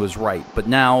everything was right. But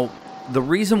now, the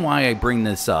reason why I bring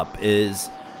this up is,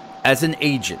 as an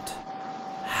agent,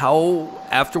 how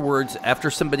afterwards, after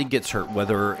somebody gets hurt,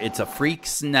 whether it's a freak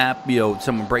snap,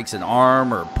 someone breaks an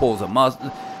arm or pulls a muscle,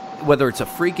 whether it's a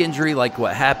freak injury like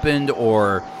what happened,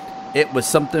 or it was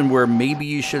something where maybe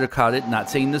you should have caught it, not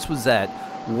saying this was that,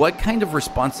 what kind of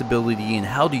responsibility and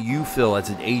how do you feel as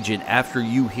an agent after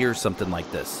you hear something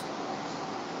like this?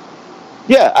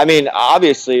 Yeah, I mean,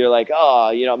 obviously you're like,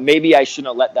 maybe I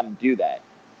shouldn't have let them do that.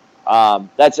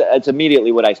 That's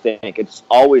immediately what I think. It's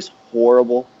always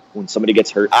horrible when somebody gets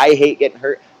hurt. I hate getting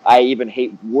hurt. I even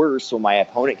hate worse when my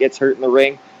opponent gets hurt in the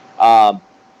ring. But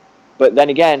then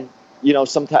again,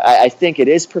 sometimes I think it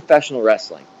is professional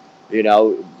wrestling.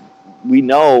 We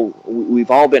know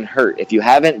we've all been hurt. If you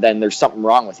haven't, then there's something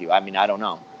wrong with you. I mean, I don't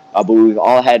know. But we've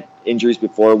all had injuries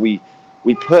before. We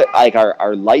put like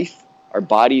our life, our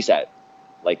bodies at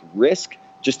like risk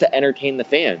just to entertain the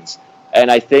fans. And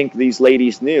I think these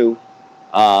ladies knew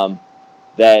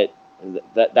that's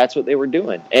what they were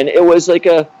doing. And it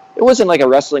wasn't like a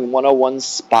wrestling 101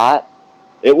 spot.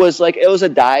 It was a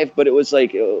dive, but it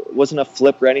wasn't a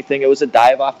flip or anything. It was a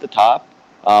dive off the top,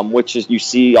 which is you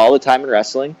see all the time in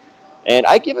wrestling. And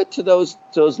I give it to those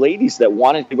ladies that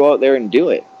wanted to go out there and do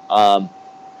it.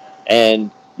 And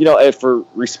if for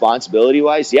responsibility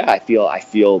wise, yeah, I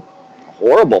feel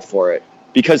horrible for it,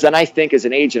 because then I think as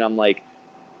an agent, I'm like,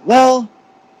 well,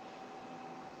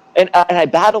 and I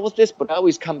battle with this, but I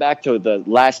always come back to the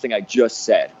last thing I just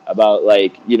said about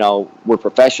we're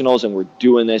professionals and we're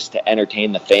doing this to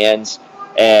entertain the fans.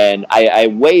 And I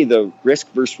weigh the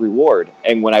risk versus reward.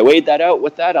 And when I weighed that out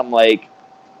with that, I'm like,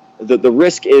 the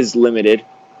risk is limited.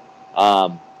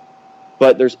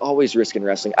 But there's always risk in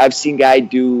wrestling. I've seen guys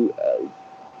do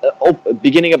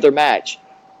beginning of their match,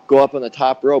 go up on the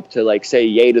top rope to say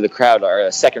yay to the crowd, or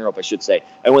a second rope, I should say.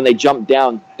 And when they jump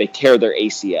down, they tear their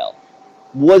ACL.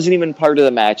 Wasn't even part of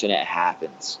the match, and it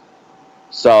happens.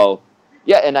 So,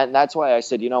 yeah, and that's why I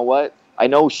said, you know what? I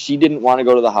know she didn't want to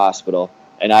go to the hospital,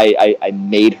 and I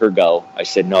made her go. I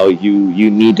said, no, you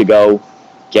need to go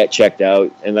get checked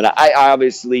out. And then I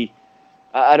obviously,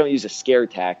 I don't use a scare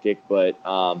tactic, but,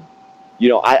 I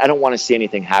don't want to see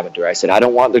anything happen to her. I said, I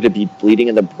don't want there to be bleeding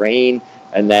in the brain,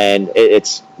 And then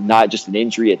it's not just an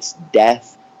injury, it's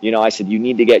death. You know, I said, you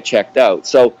need to get checked out.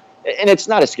 So, and it's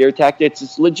not a scare tactic,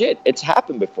 it's legit. It's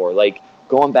happened before. Like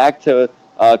going back to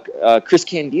Chris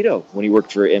Candido when he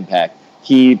worked for Impact.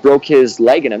 He broke his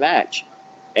leg in a match.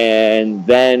 And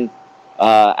then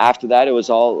after that, it was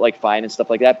all like fine and stuff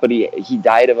like that. But he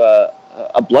died of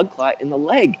a blood clot in the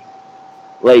leg.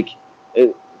 Like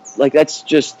that's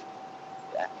just,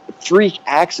 freak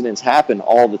accidents happen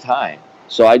all the time.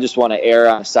 So I just want to err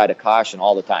on the side of caution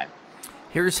all the time.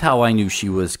 Here's how I knew she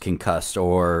was concussed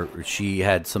or she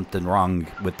had something wrong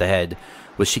with the head.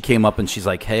 Was she came up and she's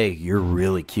like, "Hey, you're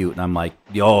really cute," and I'm like,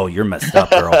 "Yo, you're messed up,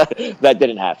 girl." That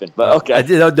didn't happen, but okay.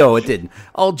 No, it didn't.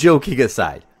 All joking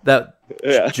aside,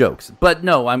 jokes. But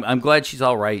no, I'm glad she's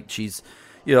all right. She's,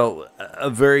 you know, a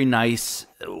very nice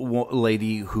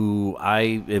lady who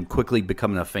I am quickly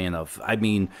becoming a fan of. I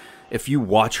mean, if you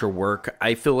watch her work,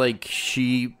 I feel like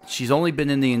she's only been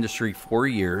in the industry 4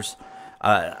 years.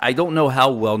 I don't know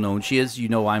how well known she is. You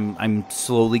know, I'm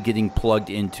slowly getting plugged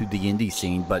into the indie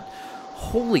scene, but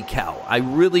holy cow, I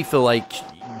really feel like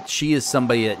she is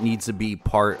somebody that needs to be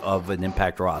part of an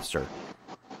Impact roster.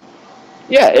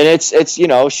 Yeah, and it's you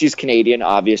know, she's Canadian,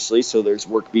 obviously, so there's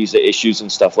work visa issues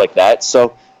and stuff like that.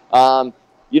 So,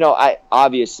 you know,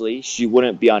 obviously she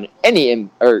wouldn't be on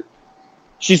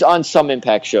she's on some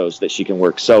Impact shows that she can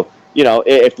work. So, you know,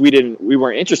 if we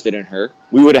weren't interested in her,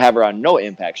 we would have her on no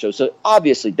Impact shows. So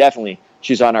obviously, definitely,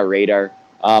 she's on our radar.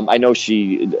 I know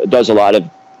she does a lot of,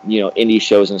 you know, indie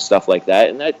shows and stuff like that.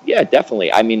 And that, yeah,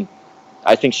 definitely. I mean,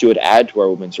 I think she would add to our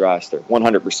women's roster.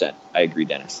 100%. I agree,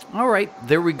 Dennis. All right.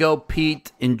 There we go,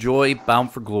 Pete. Enjoy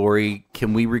Bound for Glory.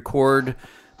 Can we record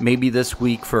maybe this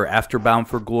week for After Bound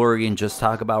for Glory and just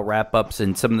talk about wrap-ups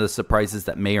and some of the surprises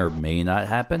that may or may not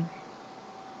happen?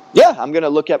 Yeah, I'm going to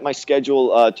look at my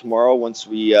schedule tomorrow once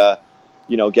we,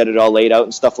 you know, get it all laid out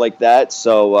and stuff like that.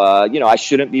 So, you know, I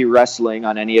shouldn't be wrestling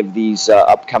on any of these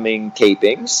upcoming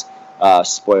tapings.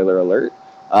 Spoiler alert.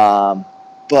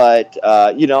 But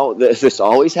you know, this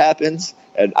always happens,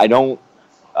 and I don't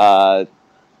like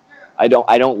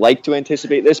to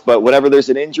anticipate this. But whenever there's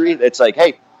an injury, it's like,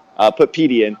 hey, put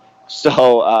Petey in.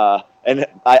 So, and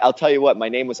I'll tell you what, my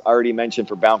name was already mentioned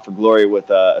for Bound for Glory with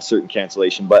a certain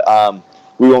cancellation, but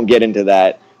we won't get into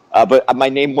that. But my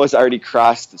name was already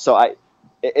crossed, so I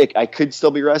could still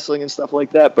be wrestling and stuff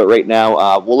like that, but right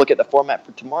now we'll look at the format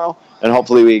for tomorrow, and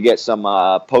hopefully we get some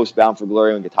post-Bound for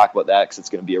Glory, and we can talk about that because it's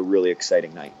going to be a really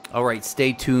exciting night. All right,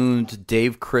 stay tuned.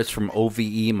 Dave Crist from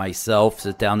OVE, myself,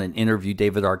 sit down and interview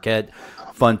David Arquette.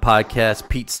 Fun podcast.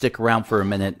 Pete, stick around for a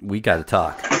minute. We got to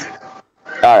talk.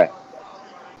 All right.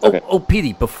 Okay. Oh,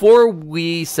 Petey, before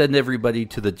we send everybody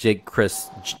to the Dave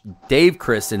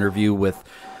Crist interview with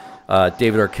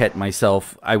David Arquette and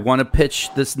myself, I want to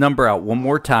pitch this number out one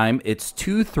more time. It's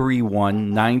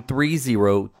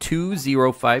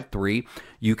 231-930-2053.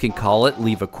 You can call it,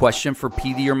 leave a question for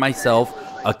Petey or myself,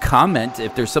 a comment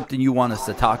if there's something you want us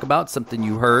to talk about, something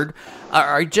you heard,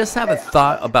 or just have a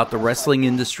thought about the wrestling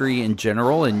industry in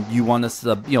general, and you want us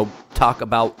to, you know, talk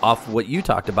about off what you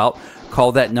talked about.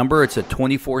 Call that number. It's a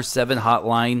 24/7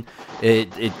 hotline.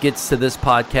 It gets to this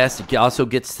podcast. It also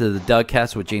gets to the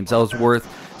Dougcast with James Ellsworth.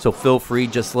 So feel free,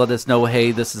 just let us know, hey,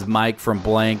 this is Mike from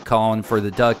blank calling for the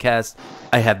Dougcast.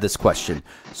 I have this question.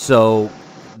 So,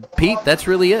 Pete, that's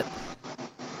really it.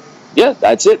 Yeah,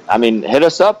 that's it. I mean, hit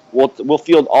us up. We'll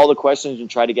field all the questions and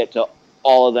try to get to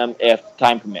all of them if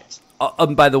time permits.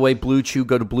 By the way, Blue Chew,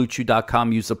 go to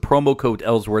bluechew.com. Use the promo code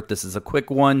Ellsworth. This is a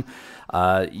quick one.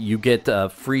 You get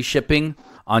free shipping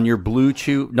on your Blue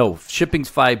Chew. No, shipping's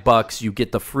 $5. You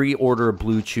get the free order of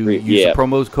Blue Chew. Use the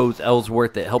promo code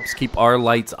Ellsworth. It helps keep our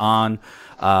lights on.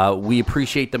 We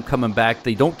appreciate them coming back.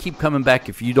 They don't keep coming back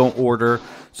if you don't order.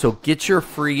 So get your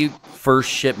free first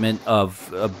shipment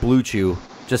of Blue Chew.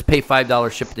 Just pay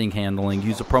 $5 shipping handling.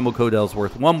 Use the promo code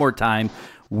Ellsworth one more time.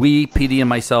 We, Petey and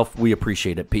myself, we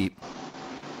appreciate it, Pete.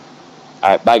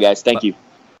 All right, bye, guys. Thank you.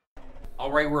 All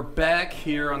right, we're back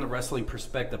here on the Wrestling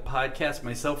Perspective podcast.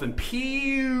 Myself and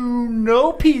Petey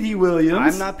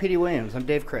Williams. I'm not Petey Williams. I'm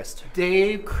Dave Crist.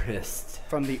 Dave Crist.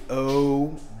 From the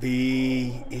OVE.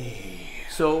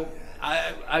 So,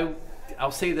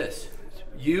 I'll say this.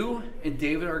 You and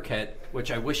David Arquette,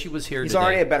 which I wish he was here He's today.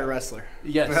 already a better wrestler.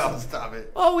 Yes. Well, stop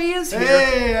it. Oh, he is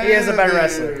here. He is a better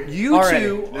wrestler. You already.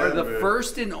 two are the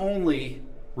first and only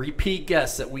repeat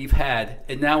guests that we've had,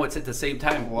 and now it's at the same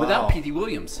time without Petey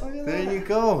Williams. There you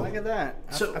go. Look at that.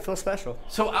 I feel special.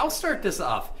 So I'll start this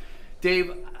off.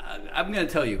 Dave, I'm going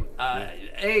to tell you.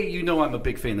 You know I'm a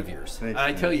big fan of yours. Thanks,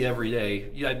 I man. tell you every day.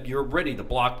 You're ready to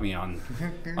block me on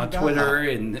Twitter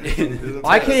and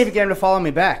I can't even get him to follow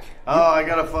me back. Oh, I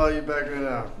gotta follow you back right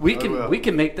now. we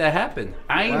can make that happen.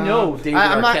 I know David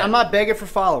Arquette. I'm not begging for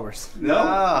followers.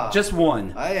 No, Just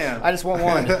one. I am. I just want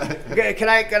one. Okay, can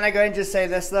I go ahead and just say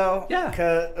this though?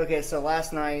 Yeah. Okay, so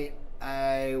last night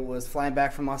I was flying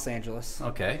back from Los Angeles.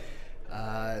 Okay.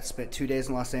 Spent 2 days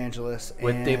in Los Angeles.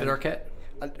 With and David Arquette?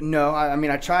 No, I mean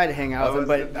I tried to hang out with him,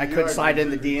 but I couldn't slide in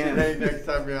the DM. Next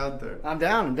time you're out there. I'm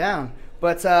down.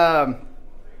 But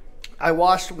I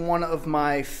watched one of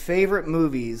my favorite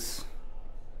movies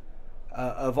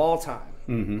of all time.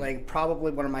 Mm-hmm. Like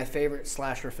probably one of my favorite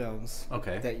slasher films.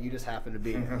 Okay. That you just happen to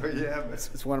be. Yeah,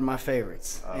 It's one of my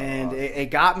favorites, and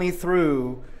it got me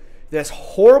through this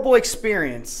horrible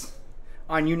experience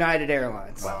on United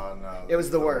Airlines. Oh, no, It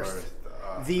was the worst.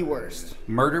 The worst.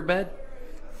 Murder bed?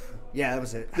 Yeah, that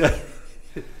was it.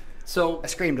 So, I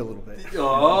screamed a little bit.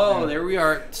 oh, there we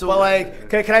are. So, Well, like,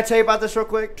 can I tell you about this real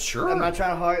quick? Sure. I'm not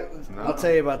trying to hard. No. I'll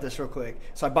tell you about this real quick.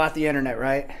 So I bought the internet,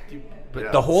 right? but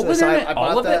Yeah. the whole So internet, I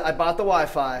all bought of it. I bought the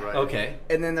Wi-Fi. Right. Okay.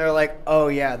 And then they're like, "Oh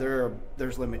yeah,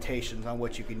 there's limitations on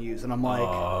what you can use." And I'm like,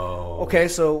 Oh. "Okay,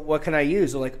 so what can I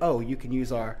use?" They're like, "Oh, you can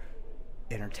use our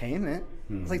entertainment."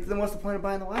 It's like, then what's the point of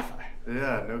buying the Wi-Fi?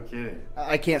 Yeah, no kidding.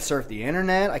 I can't surf the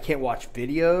internet. I can't watch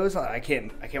videos. I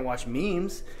can't watch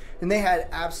memes. And they had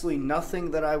absolutely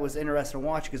nothing that I was interested in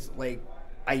watching because, like,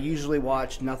 I usually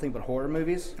watch nothing but horror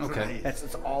movies. Okay.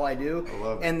 That's all I do. I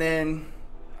love it. And then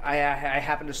I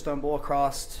happened to stumble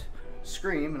across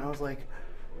Scream, and I was like,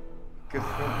 Good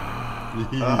for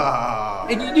Ah,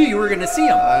 And you knew you were going to see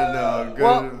him. I know. Good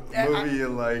Well, movie you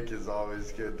like is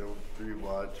always good to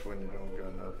rewatch when you don't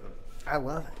got nothing. I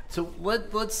love it. So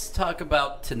let's talk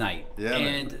about tonight. Yeah,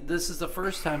 man. And this is the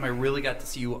first time I really got to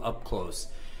see you up close.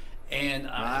 And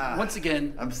once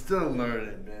again, I'm still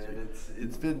learning, man.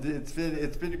 It's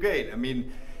been great. I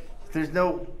mean, there's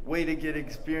no way to get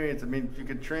experience. I mean, you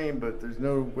could train, but there's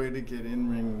no way to get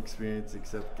in-ring experience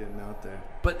except getting out there.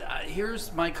 but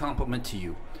here's my compliment to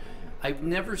you. I've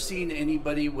never seen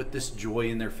anybody with this joy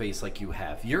in their face like you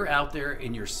have. You're out there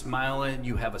and you're smiling.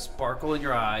 You have a sparkle in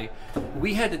your eye.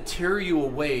 We had to tear you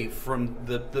away from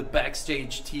the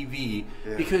backstage TV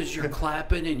because you're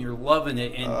clapping and you're loving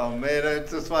it. And Oh man, I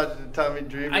just watched the Tommy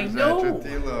Dreamer's I match know. with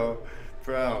D'Lo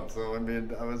Brown, so I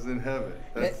mean, I was in heaven.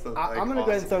 That's I'm going to go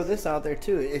ahead and throw this out there,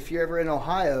 too. If you're ever in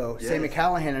Ohio, Sammy Yes.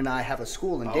 Callahan and I have a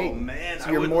school in Oh, Dayton. man, so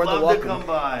I you're would more than love to welcome. come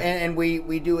by. And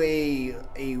we do a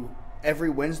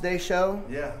every Wednesday show.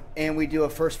 Yeah. And we do a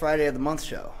first Friday of the month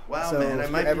show. Wow, so man, I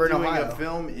if might you're be ever in doing Ohio, a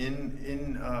film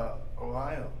in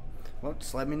Ohio. well,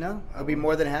 just let me know. I'll be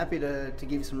more than happy to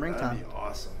give you some ring That'd time. be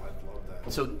awesome. I'd love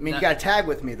that. so I mean, you got to tag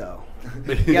with me though.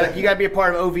 You got to be a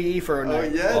part of OVE for a Oh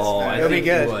night. yes, Oh, man. I It'll be think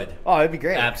you good. would. Oh, it'd be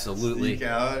great. absolutely. Sneak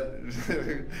out.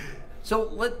 So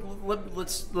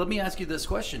let me ask you this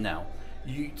question now.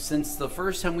 Since the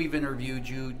first time we've interviewed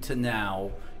you to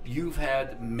now, you've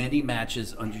had many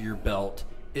matches under your belt.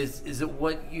 Is it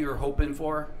what you're hoping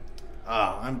for?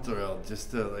 I'm thrilled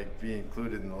just to like be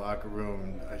included in the locker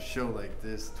room. A show like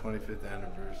this, 25th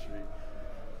anniversary,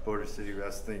 Border City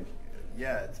Wrestling.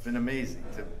 Yeah, it's been amazing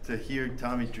to hear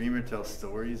Tommy Dreamer tell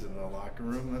stories in the locker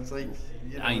room. That's like,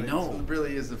 I know. it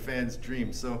really is a fan's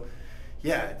dream. So,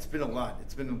 yeah, it's been a lot.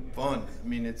 It's been fun. I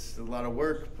mean, it's a lot of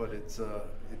work, but it's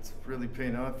really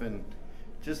paying off, and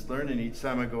just learning each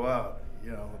time I go out.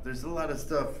 You know, there's a lot of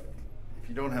stuff. If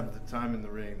you don't have the time in the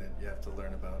ring, that you have to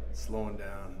learn about slowing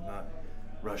down, not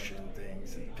rushing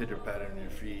things, and pitter pattering your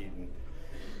feet, and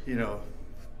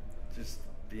just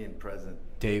being present.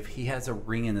 Dave, he has a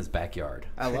ring in his backyard.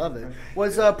 I love it.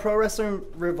 Was Pro Wrestling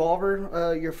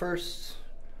Revolver your first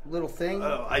little thing?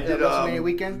 I did WrestleMania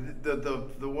weekend the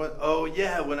one. Oh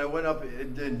yeah, when I went up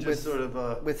and just With- sort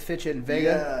of with Fitchett and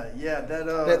Vega. Yeah,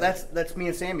 that. That's me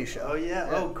and Sammy's show. Oh yeah.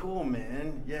 Oh cool,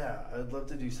 man. Yeah, I'd love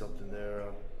to do something there.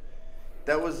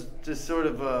 That was just sort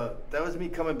of that was me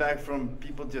coming back from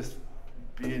people just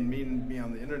being mean to me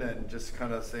on the internet and just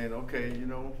kind of saying, okay,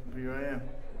 here I am.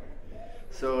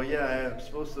 So yeah, I'm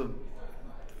supposed to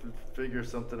figure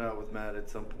something out with Matt at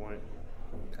some point.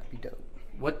 That'd be dope.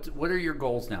 What are your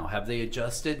goals now? Have they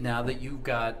adjusted now that you've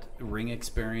got ring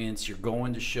experience? You're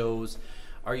going to shows.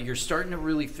 You're starting to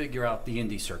really figure out the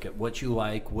indie circuit, what you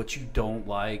like, what you don't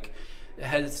like.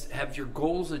 Have your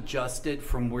goals adjusted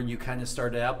from where you kind of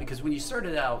started out? Because when you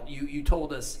started out, you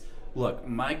told us, look,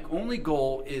 my only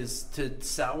goal is to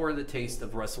sour the taste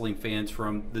of wrestling fans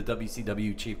from the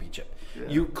WCW Championship. Yeah.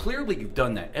 You've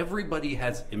done that. Everybody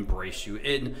has embraced you.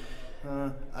 And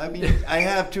I mean, I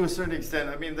have to a certain extent.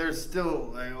 I mean, there's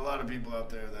still like a lot of people out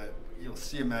there that you'll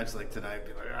see a match like tonight,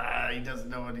 be like, he doesn't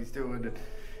know what he's doing, and,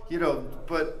 you know.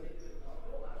 But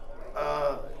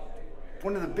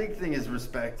one of the big thing is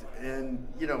respect, and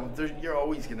you know, you're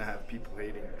always gonna have people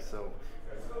hating, so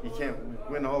you can't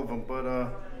win all of them.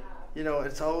 But you know,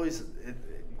 it's always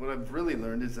what I've really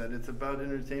learned is that it's about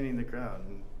entertaining the crowd,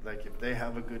 and like if they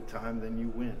have a good time, then you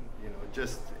win. You know,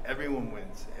 just everyone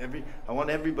wins. I want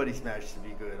everybody's match to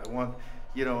be good. I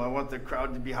want the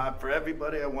crowd to be hot for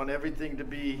everybody. I want everything to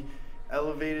be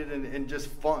elevated and just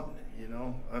fun. You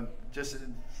know,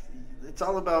 it's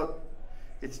all about.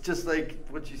 It's just like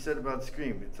what you said about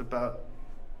Scream. It's about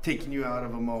taking you out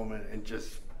of a moment and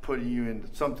just putting you into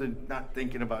something, not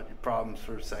thinking about your problems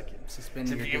for a second.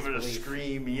 Suspending to be your able to disbelief.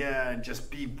 scream, and just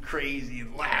be crazy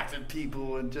and laugh at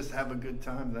people and just have a good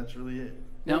time. That's really it.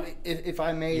 Now, if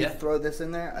I may throw this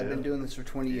in there, I've been doing this for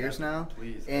 20 years now.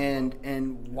 Please.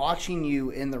 And watching you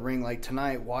in the ring like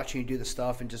tonight, watching you do the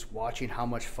stuff and just watching how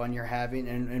much fun you're having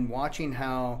and watching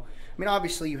how, I mean,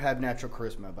 obviously you have natural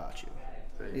charisma about you.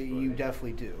 You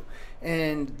definitely do.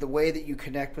 And the way that you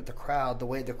connect with the crowd, the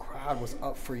way the crowd was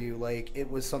up for you, like it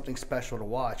was something special to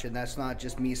watch. And that's not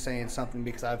just me saying something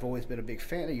because I've always been a big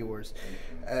fan of yours.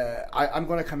 I'm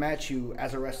going to come at you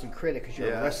as a wrestling critic because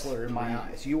you're a wrestler in my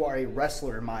eyes. You are a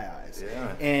wrestler in my eyes.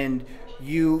 Yeah. And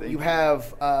you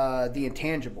have the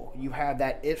intangible. You have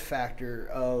that it factor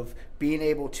of being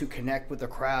able to connect with the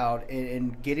crowd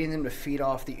and getting them to feed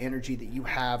off the energy that you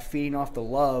have, feeding off the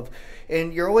love.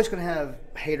 And you're always going to have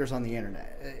haters on the internet.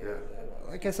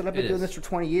 Like I said, I've been doing this for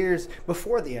 20 years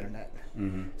before the internet.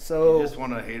 Mm-hmm. So you just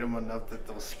want to hate them enough that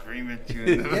they'll scream at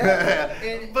you.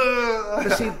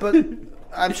 But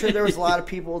I'm sure there was a lot of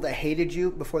people that hated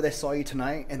you before they saw you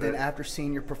tonight, and then after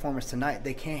seeing your performance tonight,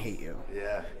 they can't hate you.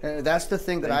 Yeah. And that's the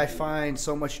thing that I find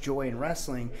so much joy in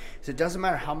wrestling is it doesn't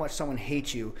matter how much someone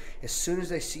hates you. As soon as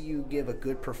they see you give a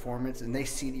good performance and they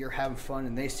see that you're having fun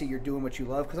and they see you're doing what you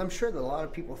love, because I'm sure that a lot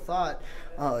of people thought,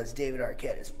 oh, it's David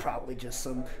Arquette. It's probably just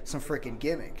some freaking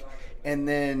gimmick. And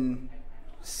then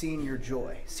seeing your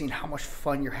joy, seeing how much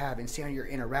fun you're having, seeing how you're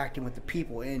interacting with the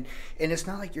people, and it's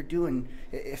not like you're doing.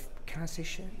 Can I say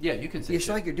shit? Yeah, you can say. It's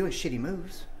not like you're doing shitty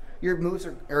moves. Your moves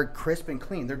are crisp and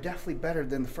clean. They're definitely better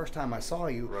than the first time I saw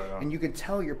you, and you can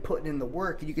tell you're putting in the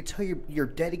work, and you can tell you're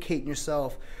dedicating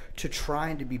yourself to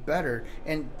trying to be better.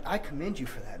 And I commend you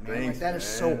for that, man. Thanks, like that is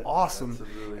so awesome.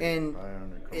 And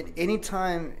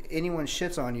anytime anyone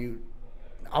shits on you,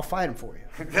 I'll fight them for you.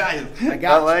 I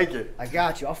like it. I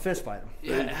got you. I'll fist fight them.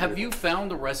 Yeah, have you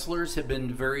found the wrestlers have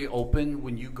been very open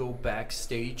when you go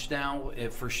backstage now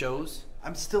for shows?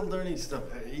 I'm still learning stuff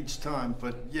each time,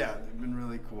 but yeah, they've been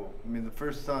really cool. I mean, the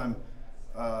first time,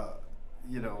 I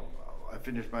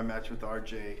finished my match with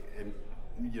RJ, and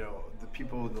the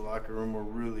people in the locker room were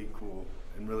really cool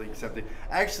and really accepting.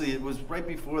 Actually, it was right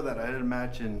before that. I had a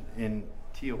match in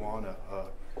Tijuana.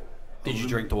 Did you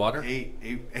drink the water?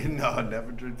 No,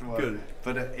 never drink the water. Good.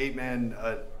 But an 8-man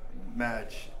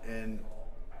match, and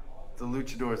the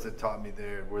luchadors that taught me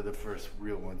there were the first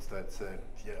real ones that said,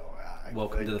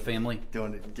 welcome to the family.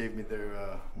 Gave me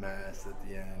their mask at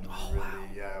the end. Oh, really, wow.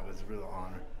 Yeah, it was a real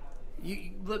honor.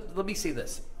 Let me say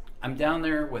this. I'm down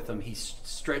there with him. He's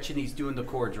stretching. He's doing the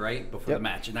cords right before the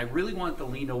match, and I really wanted to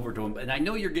lean over to him. And I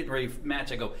know you're getting ready for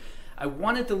match. I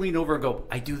wanted to lean over and go,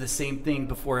 I do the same thing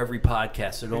before every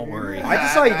podcast, so don't worry. I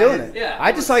just saw you doing it. Yeah,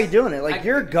 I just saw you doing it. Like,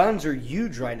 your guns are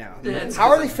huge right now. That's How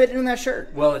are they fitting in that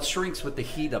shirt? Well, it shrinks with the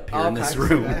heat up here in this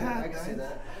room. I can see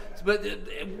that.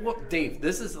 But Dave,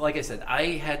 this is, like I said,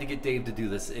 I had to get Dave to do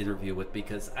this interview with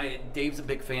because Dave's a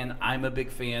big fan. I'm a big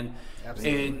fan.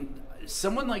 Absolutely. And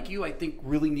someone like you, I think,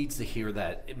 really needs to hear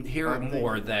that and hear it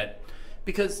more.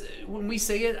 Because when we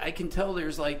say it, I can tell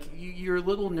there's like you're a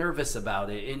little nervous about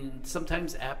it and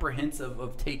sometimes apprehensive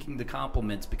of taking the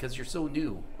compliments because you're so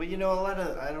new. Well, a lot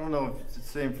of, I don't know if it's the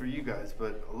same for you guys,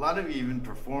 but a lot of even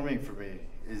performing for me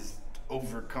is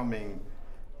overcoming,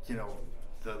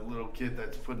 the little kid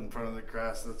that's put in front of the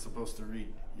class that's supposed to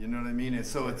read. You know what I mean? And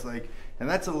so it's like, and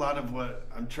that's a lot of what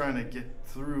I'm trying to get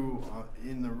through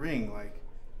in the ring. Like,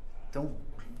 don't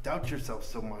doubt yourself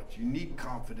so much. You need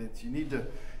confidence. You need to,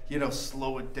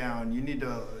 slow it down. You need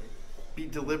to be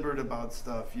deliberate about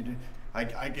stuff. I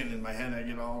get in my head. I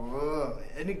get all.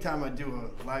 Anytime I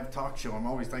do a live talk show, I'm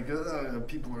always like,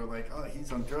 people are like, oh,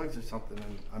 he's on drugs or something,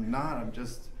 and I'm not. I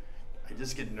just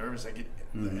get nervous. I get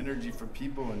the energy from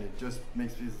people, and it just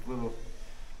makes me a little.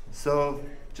 So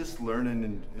just learning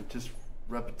and just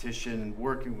repetition and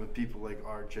working with people like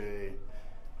RJ,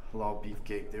 Halal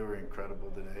Beefcake, they were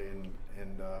incredible today,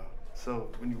 and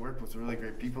so when you work with really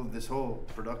great people, this whole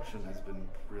production has been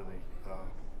really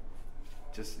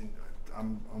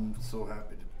I'm so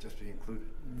happy to just be included.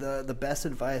 The best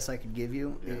advice I could give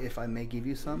you, if I may give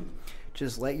you some,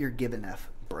 just let your give an F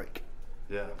break.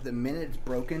 Yeah. The minute it's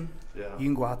broken, you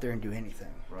can go out there and do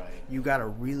anything. Right. You got to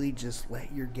really just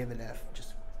let your give an F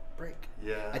just break.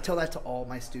 Yeah. I tell that to all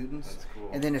my students. That's cool.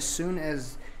 And then as soon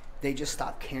as they just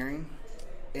stop caring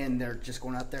and they're just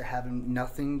going out there having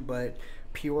nothing but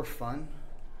pure fun,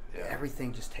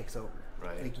 everything just takes over.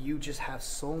 Right. Like you just have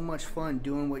so much fun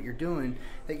doing what you're doing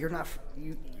that you're not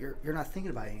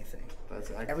thinking about anything.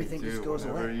 That's acting everything too. just goes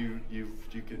Whenever away.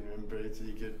 you can embrace it,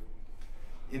 you get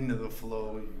into the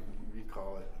flow. We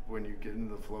call it when you get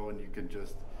into the flow and you can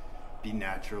just be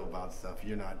natural about stuff.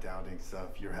 You're not doubting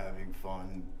stuff. You're having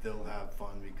fun. They'll have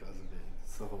fun because of it.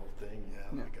 It's the whole thing.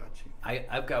 Yeah, I got you.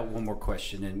 I've got one more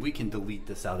question, and we can delete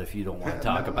this out if you don't want to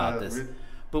talk about this.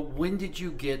 But when did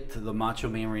you get to the Macho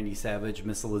Man Randy Savage,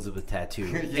 Miss Elizabeth tattoo?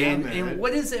 And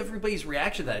what is everybody's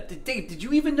reaction to that? Dave, did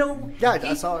you even know? Yeah,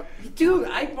 I saw it. Dude,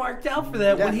 I marked out for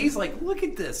that when he's like, look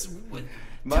at this.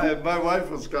 My wife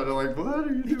was kind of like, what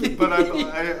are you doing? But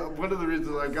I one of the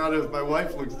reasons I got it is my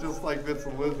wife looks just like Miss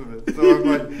Elizabeth. So I'm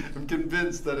like, I'm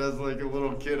convinced that as like a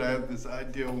little kid, I had this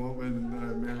ideal woman and then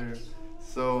I married her.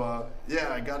 So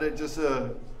I got it just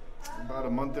about a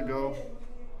month ago.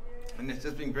 And it's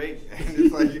just been great. And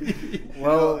it's like,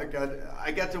 well,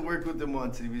 I got to work with him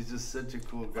once. He was just such a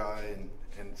cool guy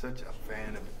and such a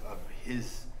fan of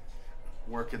his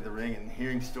work in the ring and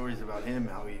hearing stories about him,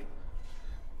 how he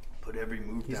put every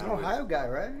move He's down. He's an Ohio guy,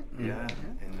 right? Yeah.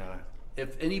 And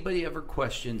if anybody ever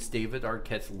questions David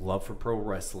Arquette's love for pro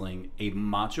wrestling, a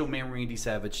Macho Man Randy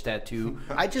Savage tattoo.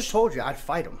 I just told you I'd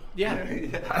fight him.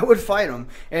 Yeah. I would fight him.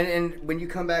 And when you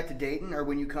come back to Dayton, or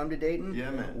when you come to Dayton,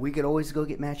 man, we could always go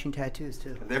get matching tattoos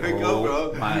too. There we go,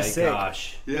 bro. My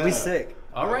gosh. Yeah. We sick.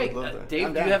 All right.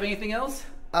 Dave, do you have anything else?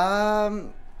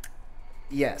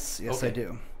 Yes, okay. I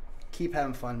do. Keep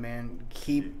having fun, man.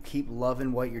 Keep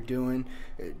loving what you're doing.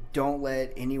 Don't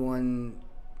let anyone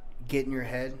get in your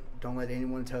head. Don't let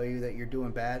anyone tell you that you're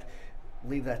doing bad.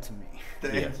 Leave that to me.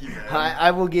 Thank you, man. I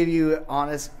will give you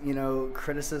honest,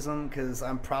 criticism because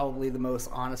I'm probably the most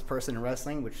honest person in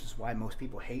wrestling, which is why most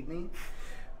people hate me.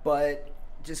 But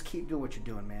just keep doing what you're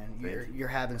doing, man. You're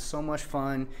having so much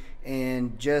fun,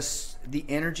 and just the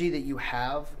energy that you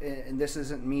have. And this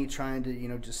isn't me trying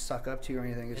to, just suck up to you or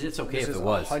anything. It's okay if it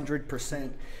was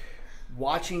 100%.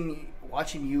 Watching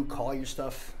you call your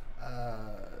stuff.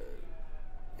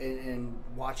 And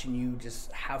watching you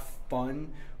just have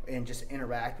fun and just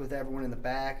interact with everyone in the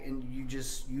back, and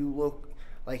you look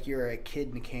like you're a kid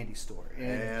in a candy store.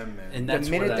 And that's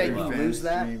the minute that you love. lose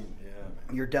that,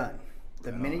 you're done.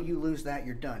 The minute you lose that,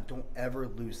 you're done. Don't ever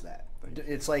lose that.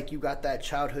 It's like you got that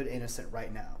childhood innocent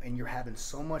right now, and you're having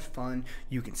so much fun.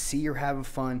 You can see you're having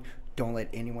fun. Don't let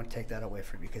anyone take that away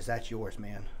from you, because that's yours,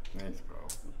 man. Thanks, bro.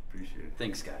 Appreciate it.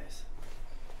 Thanks, guys.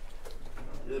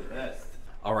 You're the best.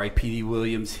 All right, Petey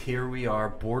Williams, here we are,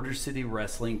 Border City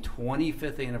Wrestling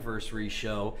 25th anniversary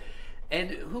show.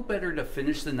 And who better to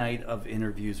finish the night of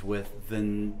interviews with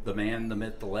than the man, the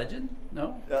myth, the legend?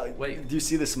 No? Wait. Do you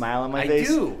see the smile on my face?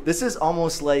 I do. This is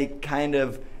almost like kind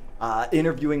of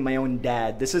interviewing my own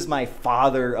dad. This is my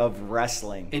father of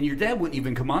wrestling. And your dad wouldn't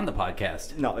even come on the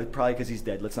podcast. No, probably because he's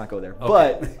dead. Let's not go there.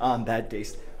 Okay. But, bad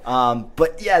taste.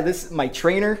 But yeah, this is my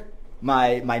trainer.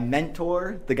 My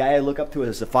mentor, the guy I look up to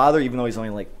as a father, even though he's only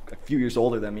like a few years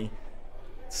older than me.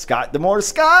 Scott Demore.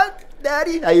 Scott,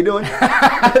 Daddy, how you doing?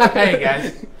 Hey,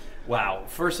 guys. Wow.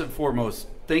 First and foremost,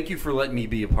 thank you for letting me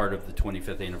be a part of the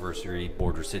 25th anniversary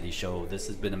Border City show. This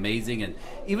has been amazing. And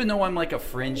even though I'm like a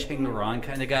fringe hanger-on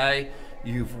kind of guy,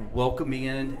 you've welcomed me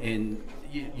in and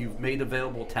you've made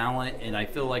available talent, and I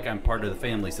feel like I'm part of the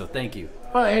family. So thank you.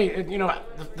 Well, hey,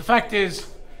 the fact is,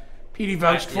 Petey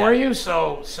vouched for you,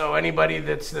 so anybody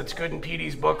that's good in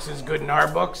Petey's books is good in our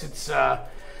books. It's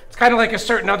kind of like a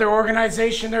certain other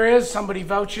organization there is. Somebody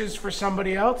vouches for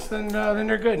somebody else, then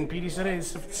they're good. And Petey said, hey,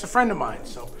 it's a friend of mine.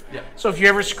 So if you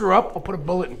ever screw up, I'll put a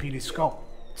bullet in Petey's skull.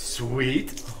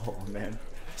 Sweet. Oh, man.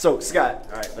 So, Scott,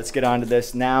 all right, let's get on to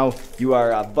this. Now you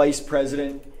are vice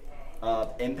president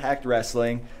of Impact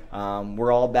Wrestling.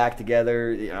 We're all back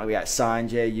together. We got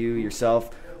Sanjay, you,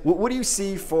 yourself. What do you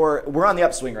see for? We're on the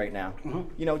upswing right now.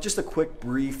 Mm-hmm. Just a quick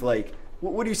brief,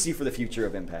 what do you see for the future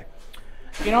of Impact?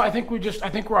 I think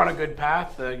we're on a good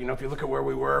path. If you look at where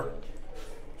we were,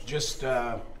 just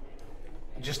a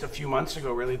few months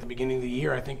ago, really at the beginning of the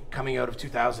year, I think coming out of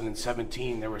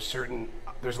 2017,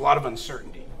 there's a lot of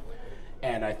uncertainty,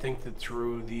 and I think that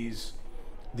through these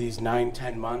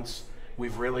 9-10 months,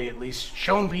 we've really at least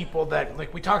shown people that,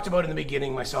 like we talked about in the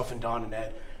beginning, myself and Don and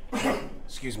Ed.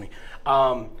 excuse me,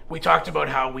 we talked about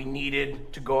how we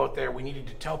needed to go out there, we needed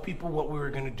to tell people what we were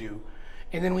going to do,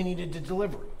 and then we needed to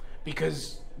deliver,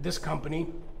 because this company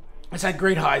has had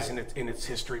great highs in its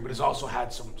history, but has also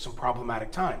had some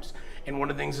problematic times. And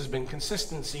one of the things has been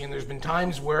consistency, and there's been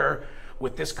times where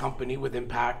with this company, with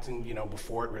Impact, and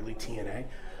before it really TNA,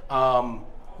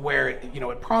 where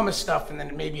it promised stuff and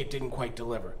then maybe it didn't quite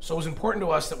deliver. So it was important to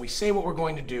us that we say what we're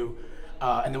going to do,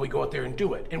 and then we go out there and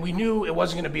do it. And we knew it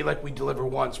wasn't going to be like we deliver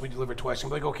once, we deliver twice, and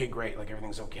we're like, okay, great, like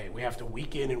everything's okay. We have to,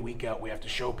 week in and week out, we have to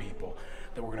show people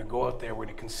that we're going to go out there, we're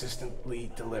going to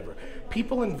consistently deliver.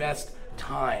 People invest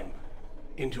time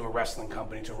into a wrestling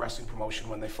company, into a wrestling promotion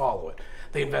when they follow it.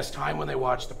 They invest time when they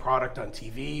watch the product on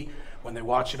TV, when they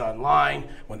watch it online,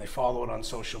 when they follow it on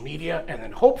social media, and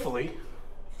then hopefully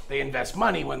they invest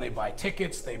money when they buy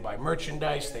tickets, they buy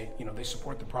merchandise, they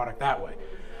support the product that way.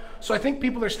 So I think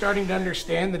people are starting to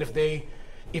understand that if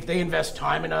they invest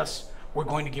time in us, we're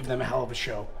going to give them a hell of a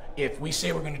show. If we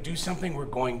say we're going to do something, we're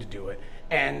going to do it.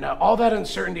 And all that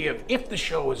uncertainty of if the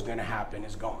show is going to happen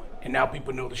is gone. And now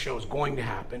people know the show is going to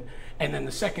happen. And then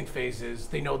the second phase is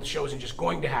they know the show isn't just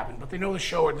going to happen, but they know the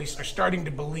show, or at least are starting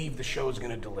to believe the show is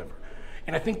going to deliver.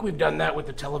 And I think we've done that with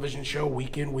the television show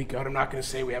week in, week out. I'm not going to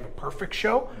say we have a perfect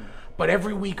show, but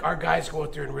every week our guys go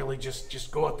out there and really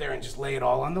just go out there and just lay it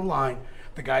all on the line.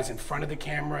 The guys in front of the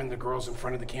camera and the girls in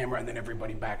front of the camera, and then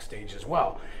everybody backstage as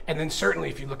well. And then certainly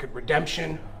if you look at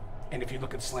Redemption and if you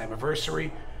look at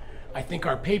Slammiversary, I think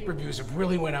our pay-per-views have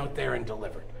really went out there and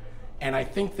delivered. And I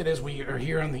think that as we are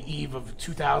here on the eve of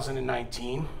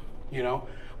 2019,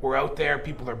 we're out there,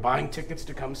 people are buying tickets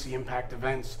to come see Impact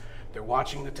events, they're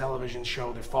watching the television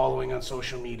show, they're following on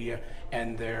social media,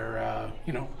 and they're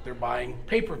buying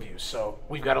pay-per-views. So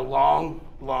we've got a long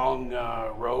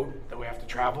road that we have to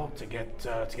travel to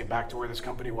get back to where this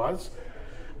company was.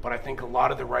 But I think a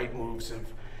lot of the right moves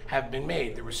have been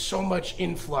made. There was so much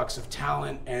influx of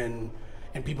talent and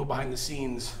people behind the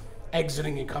scenes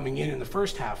exiting and coming in the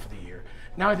first half of the year.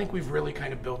 Now I think we've really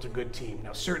kind of built a good team.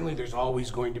 Now certainly there's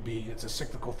always going to be, it's a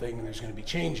cyclical thing, and there's going to be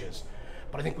changes.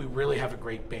 But I think we really have a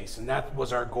great base, and that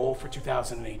was our goal for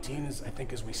 2018. Is I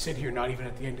think as we sit here, not even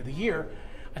at the end of the year,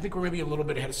 I think we're maybe a little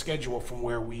bit ahead of schedule from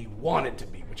where we wanted to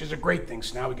be, which is a great thing.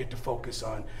 So now we get to focus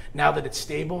on, now that it's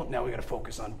stable, now we got to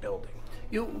focus on building.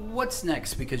 What's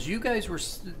next? Because you guys were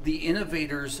the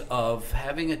innovators of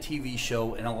having a TV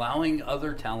show and allowing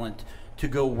other talent to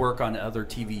go work on other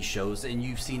TV shows, and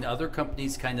you've seen other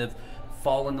companies kind of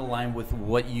fall into line with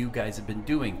what you guys have been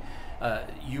doing.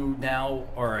 You now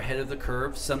are ahead of the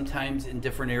curve. Sometimes in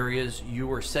different areas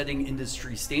you are setting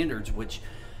industry standards, which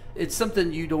it's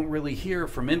something you don't really hear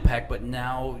from Impact, but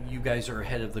now you guys are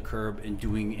ahead of the curve and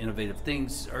doing innovative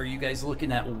things. Are you guys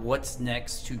looking at what's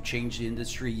next to change the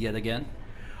industry yet again?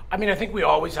 I mean, I think we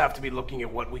always have to be looking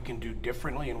at what we can do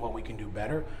differently and what we can do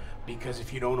better, because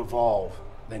if you don't evolve,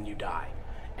 then you die.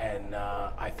 And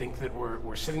I think that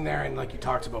we're sitting there, and like you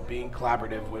talked about, being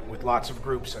collaborative with lots of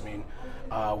groups. I mean,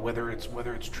 whether it's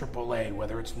AAA,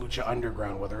 whether it's Lucha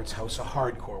Underground, whether it's House of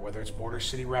Hardcore, whether it's Border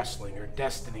City Wrestling or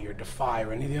Destiny or Defy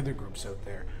or any of the other groups out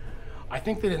there. I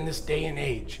think that in this day and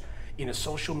age, in a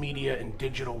social media and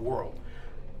digital world,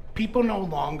 people no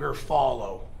longer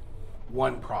follow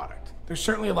one product. There's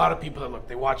certainly a lot of people that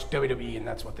they watch WWE and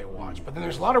that's what they watch. But then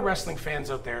there's a lot of wrestling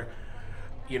fans out there,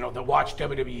 that watch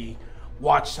WWE,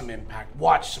 watch some Impact,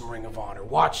 watch some Ring of Honor,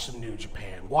 watch some New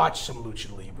Japan, watch some Lucha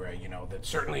Libre, that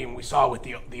certainly, and we saw with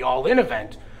the All-In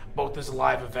event, both as a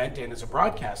live event and as a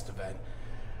broadcast event,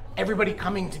 everybody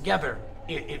coming together,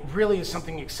 it really is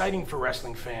something exciting for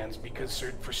wrestling fans, because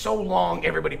for so long,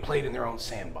 everybody played in their own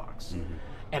sandbox. Mm-hmm.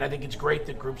 And I think it's great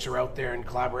that groups are out there and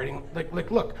collaborating.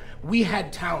 Like look, we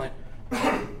had talent,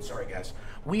 sorry guys,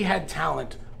 we had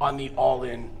talent on the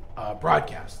All-In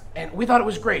broadcast, and we thought it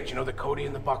was great, that Cody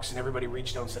and the Bucks and everybody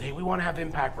reached out and said, hey, we want to have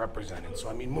Impact represented. So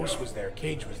I mean, Moose was there,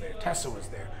 Cage was there, Tessa was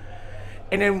there.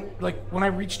 And then when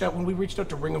we reached out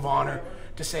to Ring of Honor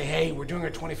to say, hey, we're doing our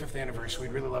 25th anniversary,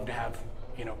 we'd really love to have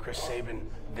Chris Sabin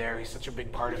there, he's such a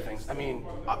big part of things. I mean,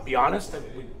 I'll be honest,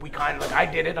 we kind of, I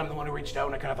did it, I'm the one who reached out,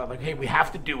 and I kind of thought hey, we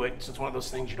have to do it, so it's one of those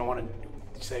things you don't want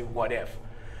to say what if,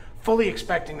 fully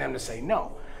expecting them to say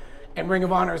no. And Ring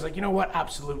of Honor is like, you know what,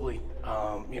 absolutely.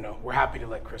 We're happy to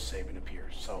let Chris Sabin appear.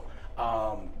 So,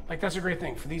 that's a great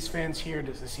thing for these fans here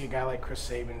to see a guy like Chris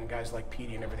Sabin and guys like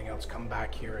Petey and everything else come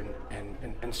back here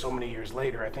and so many years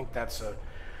later. I think that's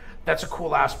a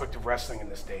cool aspect of wrestling in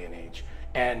this day and age.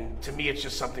 And to me, it's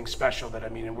just something special that, I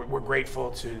mean, and we're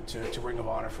grateful to Ring of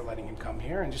Honor for letting him come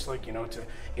here. And just like, you know, to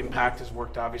Impact has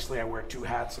worked, obviously. I wear 2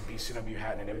 hats, a BCW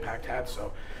hat and an Impact hat.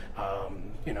 So,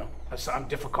 you know, I'm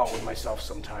difficult with myself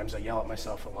sometimes. I yell at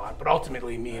myself a lot. But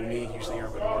ultimately, me usually are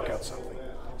going to work out something.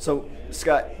 So,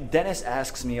 Scott, Dennis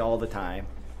asks me all the time.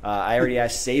 I already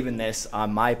asked Saban this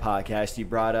on my podcast. You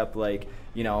brought up, like,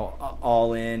 you know,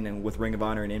 All In and with Ring of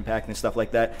Honor and Impact and stuff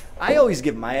like that. I always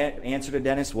give my answer to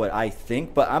Dennis what I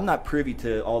think, but I'm not privy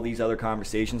to all these other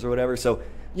conversations or whatever. So,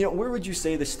 you know, where would you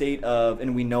say the state of,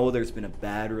 and we know there's been a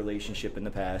bad relationship in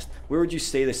the past, where would you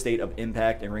say the state of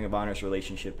Impact and Ring of Honor's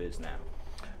relationship is now?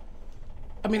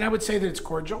 I mean, I would say that it's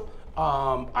cordial.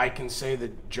 I can say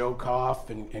that Joe Koff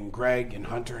and Greg and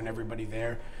Hunter and everybody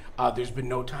there, there's been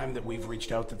no time that we've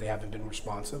reached out that they haven't been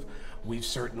responsive. We've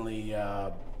certainly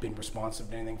been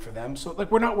responsive to anything for them. So, like,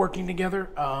 we're not working together.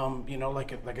 You know,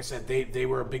 like I said, they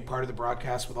were a big part of the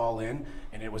broadcast with All In,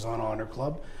 and it was on Honor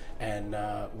Club. And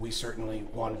we certainly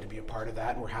wanted to be a part of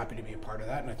that, and we're happy to be a part of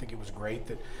that. And I think it was great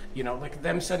that, you know, like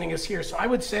them sending us here. So I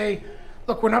would say,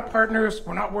 look, we're not partners,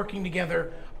 we're not working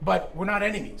together, but we're not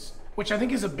enemies, which I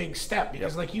think is a big step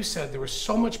because, like you said, there was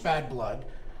so much bad blood.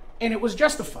 And it was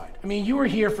justified. I mean, you were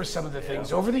here for some of the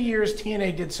things. Over the years,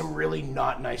 TNA did some really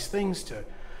not nice things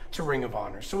to Ring of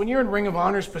Honor. So when you're in Ring of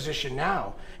Honor's position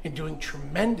now and doing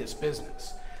tremendous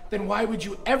business, then why would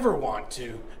you ever want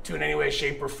to in any way,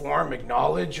 shape, or form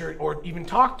acknowledge or even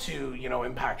talk to, you know,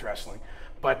 Impact Wrestling?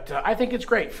 But I think it's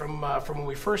great. From when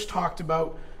we first talked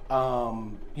about,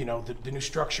 you know, the new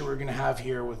structure we're going to have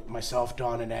here with myself,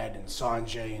 Don and Ed, and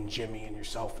Sanjay and Jimmy and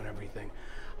yourself and everything.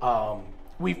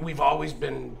 We've always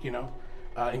been, you know,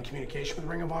 in communication with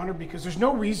Ring of Honor because there's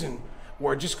no reason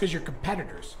where just because you're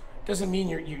competitors doesn't mean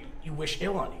you wish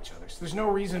ill on each other. So there's no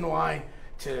reason why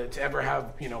to ever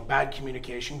have, you know, bad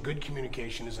communication. Good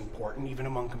communication is important even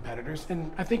among competitors.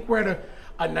 And I think we're at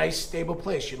a nice, stable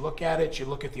place. You look at it, you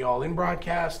look at the All In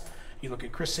broadcast, you look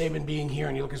at Chris Sabin being here,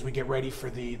 and you look as we get ready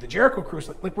for the Jericho Cruise.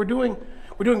 Like we're doing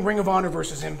Ring of Honor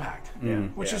versus Impact,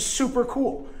 which is super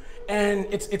cool. And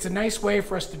it's a nice way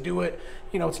for us to do it.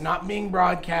 You know, it's not being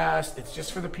broadcast. It's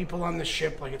just for the people on the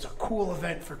ship. Like, it's a cool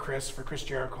event for Chris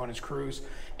Jericho and his cruise.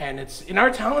 And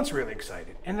our talent's really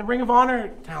excited. And the Ring of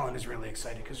Honor talent is really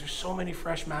excited because there's so many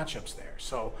fresh matchups there.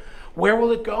 So where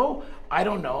will it go? I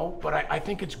don't know. But I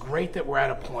think it's great that we're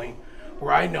at a point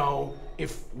where I know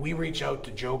if we reach out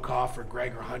to Joe Koff or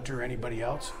Greg or Hunter or anybody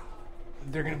else,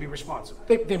 they're going to be responsive.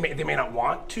 They may not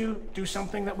want to do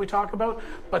something that we talk about,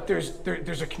 but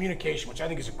there's a communication, which I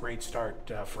think is a great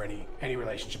start for any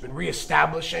relationship. And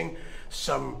reestablishing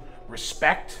some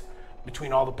respect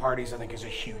between all the parties, I think, is a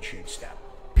huge, huge step.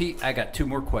 Pete, I got 2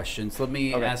 more questions. Let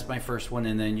me ask my first one,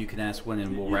 and then you can ask one,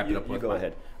 and we'll wrap it up with go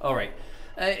ahead. All right.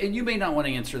 And you may not want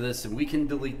to answer this, and we can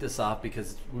delete this off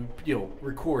because it's, you know,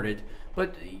 recorded.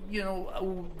 But, you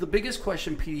know, the biggest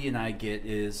question Petey and I get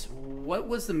is, what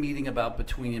was the meeting about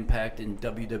between Impact and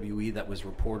WWE that was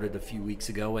reported a few weeks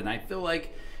ago? And I feel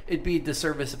like it'd be a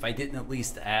disservice if I didn't at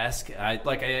least ask. I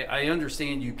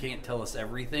understand you can't tell us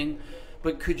everything,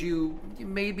 but could you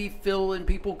maybe fill in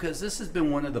people? Because this has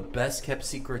been one of the best kept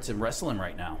secrets in wrestling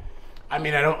right now. I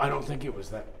mean, I don't think it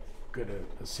was that good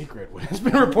a secret when it's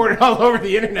been reported all over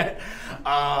the internet.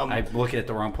 I'm looking at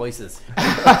the wrong places.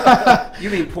 You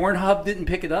mean Pornhub didn't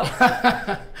pick it up?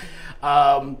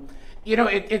 You know,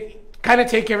 it kind of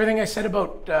take everything I said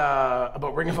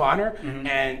about Ring of Honor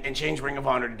and change Ring of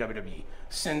Honor to WWE.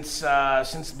 Since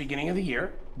the beginning of the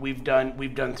year, we've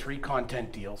done 3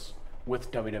 content deals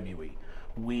with WWE.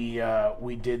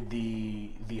 We did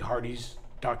the Hardys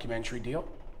documentary deal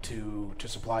to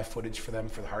supply footage for them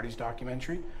for the Hardys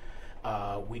documentary.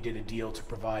 We did a deal to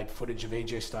provide footage of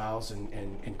AJ Styles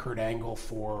and Kurt Angle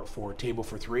for Table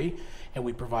for 3, and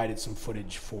we provided some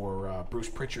footage for Bruce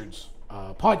Pritchard's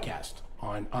podcast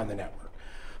on the network.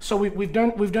 So we've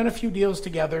done a few deals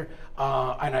together,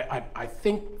 and I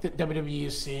think that WWE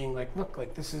is seeing, like, look,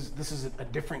 like this is a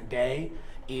different day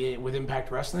with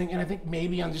Impact Wrestling, and I think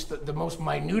maybe on just the most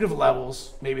minute of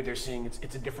levels, maybe they're seeing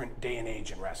it's a different day and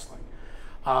age in wrestling.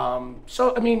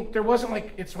 So, I mean, there wasn't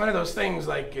like, it's one of those things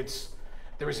like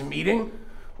there was a meeting,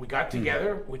 we got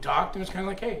together, we talked, and it's kind of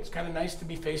like, hey, it's kind of nice to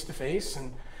be face to face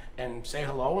and say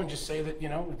hello and just say that, you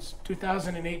know, it's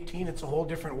 2018, it's a whole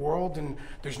different world, and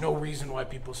there's no reason why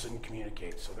people shouldn't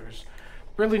communicate. So there's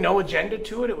really no agenda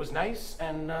to it. It was nice,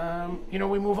 and, you know,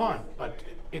 we move on. But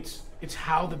it's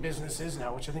how the business is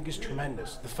now, which I think is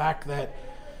tremendous. The fact that,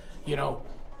 you know,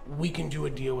 we can do a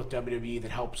deal with WWE that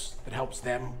helps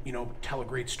them, you know, tell a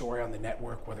great story on the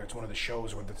network, whether it's one of the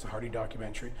shows or whether it's the Hardy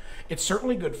documentary. It's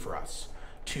certainly good for us.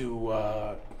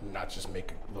 to not just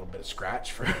make a little bit of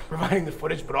scratch for providing the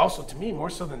footage, but also to me, more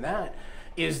so than that,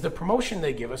 is the promotion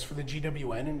they give us for the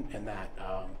GWN and that,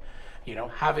 you know,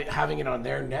 having it on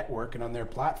their network and on their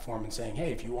platform and saying,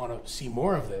 hey, if you want to see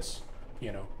more of this,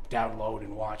 you know, download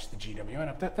and watch the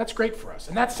GWN. That's great for us.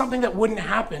 And that's something that wouldn't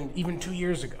happen even 2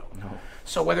 years ago. No.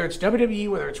 So whether it's WWE,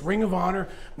 whether it's Ring of Honor,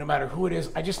 no matter who it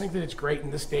is, I just think that it's great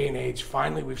in this day and age.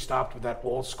 Finally, we've stopped with that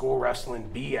old school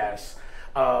wrestling BS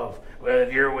of, well,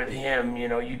 if you're with him, you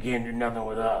know, you can't do nothing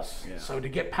with us. Yeah. So to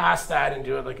get past that and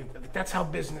do it, like, that's how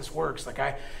business works. Like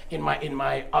in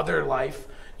my other life,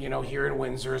 you know, here in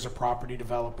Windsor as a property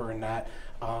developer and that,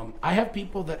 I have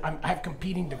people that I have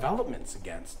competing developments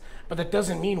against, but that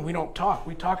doesn't mean we don't talk.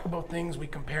 We talk about things, we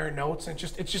compare notes, and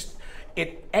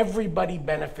everybody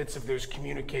benefits if there's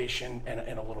communication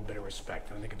and a little bit of respect.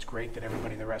 And I think it's great that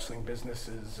everybody in the wrestling business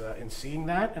is in seeing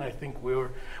that, and I think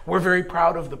we're very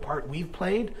proud of the part we've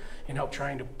played in help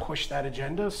trying to push that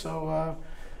agenda. So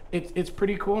it's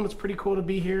pretty cool, and it's pretty cool to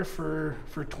be here for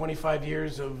 25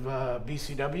 years of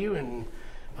BCW, and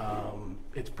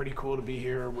it's pretty cool to be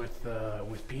here with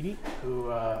Petey, who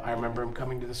I remember him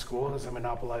coming to the school as I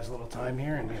monopolized a little time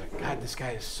here, and be like, God, this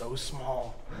guy is so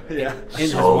small. Yeah,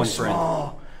 so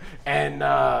small. And you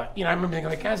know, I remember thinking,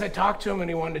 like, as I talked to him and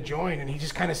he wanted to join, and he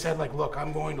just kind of said, like, look,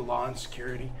 I'm going to law and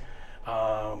security,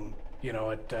 you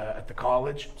know, at the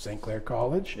college, St. Clair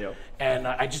College. Yep. And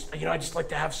I just like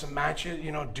to have some matches,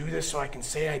 you know, do this so I can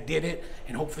say I did it,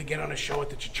 and hopefully get on a show at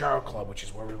the Chicharo Club, which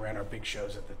is where we ran our big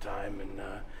shows at the time. And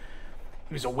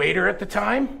he was a waiter at the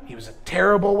time. He was a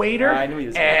terrible waiter. I knew he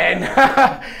was. And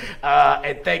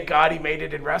and thank God he made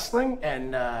it in wrestling.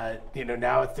 And you know,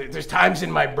 now there's times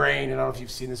in my brain, and I don't know if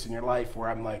you've seen this in your life, where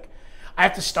I'm like, I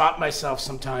have to stop myself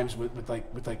sometimes with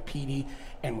Petey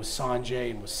and with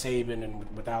Sanjay and with Sabin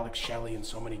and with Alex Shelley and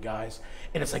so many guys.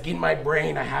 And it's like in my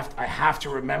brain, I have to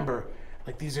remember,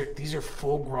 like, these are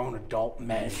full-grown adult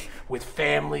men with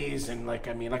families, and like,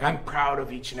 I mean, like, I'm proud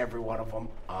of each and every one of them.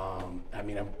 I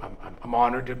mean, I'm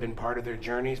honored to have been part of their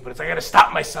journeys, but it's, I got to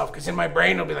stop myself, because in my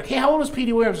brain it'll be like, hey, how old was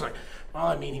Petey Williams? Like, well,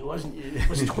 I mean, he was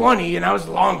 20, and that was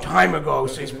a long time ago,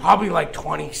 so he's probably like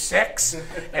 26,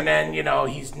 and then, you know,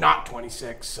 he's not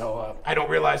 26, so I don't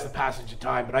realize the passage of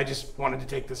time, but I just wanted to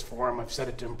take this for him. I've said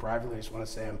it to him privately. I just want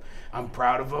to say I'm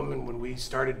proud of him, and when we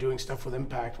started doing stuff with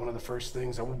Impact, one of the first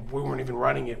things, we weren't even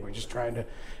running it, we were just trying to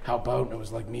help out, and it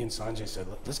was like me and Sanjay said,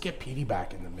 let's get Petey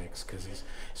back in the mix, because he's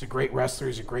a great wrestler,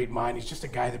 he's a great mind, he's just a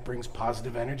guy that brings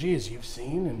positive energy, as you've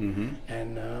seen,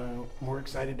 and we're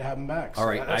excited to have him back. So all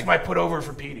right, that's my put over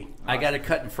for Petey. I got to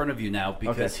cut in front of you now,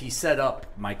 because he set up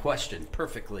my question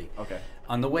perfectly. Okay.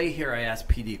 On the way here, I asked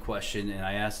Petey a question, and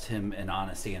I asked him an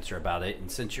honest answer about it,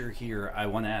 and since you're here, I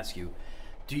want to ask you,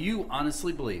 do you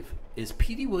honestly believe, is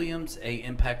Petey Williams a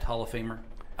Impact Hall of Famer?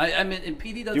 I mean, and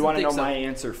Petey doesn't think so. Do you want to know my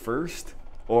answer first,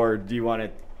 or do you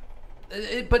want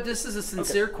to... But this is a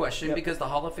sincere question, because the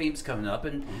Hall of Fame's coming up,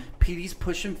 and Petey's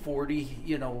pushing 40,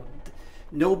 you know...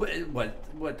 Nobody,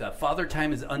 Father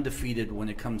Time is undefeated when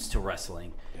it comes to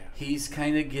wrestling. Yeah. He's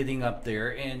kind of getting up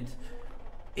there, and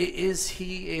is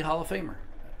he a Hall of Famer?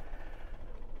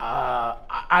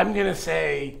 I'm gonna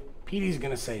say Petey's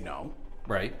gonna say no.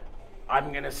 Right.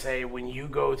 I'm gonna say when you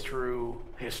go through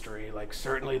history, like,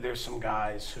 certainly there's some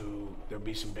guys who there'll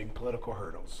be some big political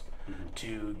hurdles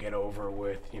to get over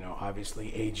with. You know,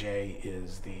 obviously AJ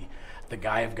is the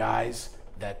guy of guys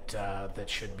that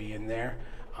should be in there.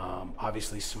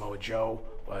 Obviously, Samoa Joe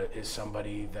is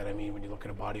somebody that, I mean, when you look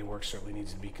at a body of work, certainly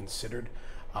needs to be considered.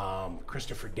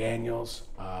 Christopher Daniels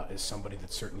is somebody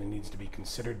that certainly needs to be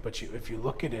considered. But if you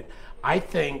look at it, I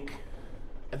think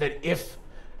that if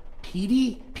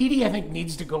Petey, I think,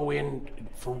 needs to go in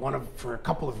for a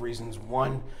couple of reasons.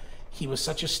 One, he was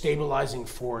such a stabilizing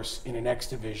force in an X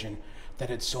division that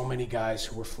had so many guys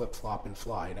who were flip flop and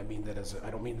fly. And I mean that I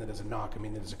don't mean that as a knock. I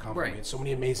mean that as a compliment. Right. We had so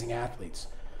many amazing athletes.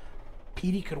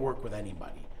 Petey could work with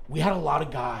anybody. We had a lot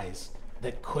of guys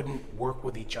that couldn't work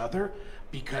with each other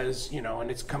because, you know, and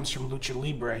it comes from Lucha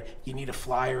Libre, you need a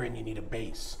flyer and you need a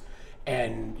base.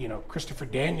 And, you know, Christopher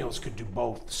Daniels could do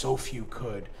both, so few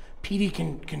could. Petey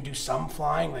can do some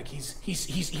flying, like he's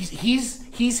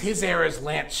his era's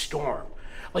Lance Storm.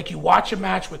 Like, you watch a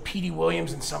match with Petey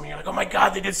Williams and something, you're like, oh my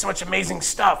God, they did so much amazing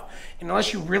stuff. And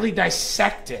unless you really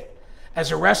dissect it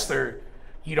as a wrestler,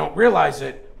 you don't realize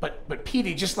it. But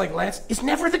Petey, just like Lance, is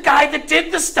never the guy that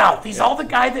did the stuff. He's all the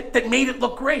guy that made it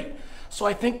look great. So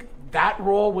I think that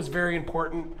role was very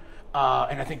important,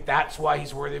 and I think that's why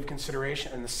he's worthy of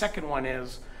consideration. And the second one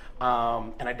is,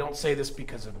 and I don't say this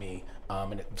because of me,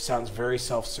 and it sounds very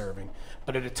self-serving,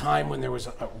 but at a time when there was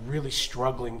a really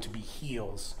struggling to be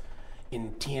heels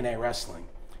in TNA wrestling,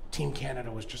 Team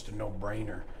Canada was just a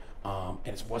no-brainer. And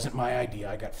it wasn't my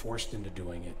idea. I got forced into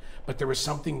doing it. But there was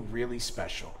something really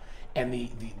special. And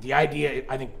the idea,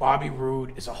 I think Bobby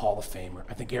Roode is a Hall of Famer.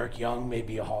 I think Eric Young may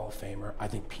be a Hall of Famer. I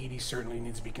think Petey certainly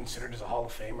needs to be considered as a Hall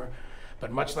of Famer.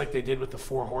 But much like they did with the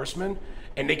Four Horsemen,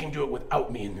 and they can do it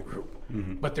without me in the group.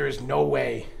 But there is no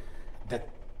way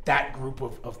that group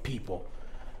of people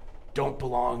don't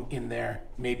belong in there,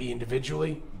 maybe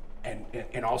individually,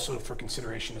 and also for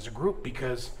consideration as a group,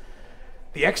 because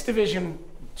the X Division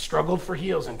struggled for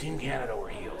heels and Team Canada were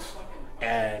heels.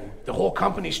 And the whole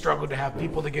company struggled to have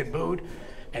people to get booed,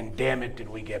 and damn it did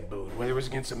we get booed. Whether it was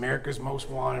against America's Most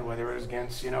Wanted, whether it was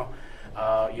against,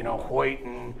 Hoyt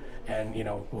and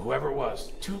whoever it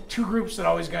was. Two groups that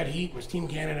always got heat was Team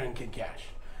Canada and Kid Cash.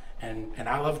 And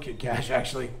I love Kid Cash,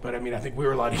 actually, but I mean, I think we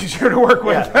were a lot easier to work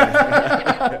with.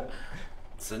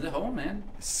 Send it home, man.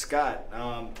 Scott,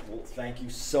 well, thank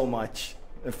you so much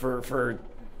for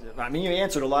I mean, you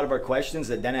answered a lot of our questions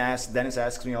that Dennis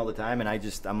asks me all the time, and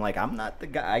I'm like, I'm not the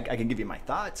guy. I can give you my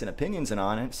thoughts and opinions and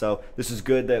on it. So this is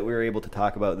good that we were able to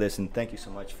talk about this, and thank you so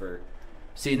much for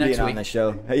See you next being week on the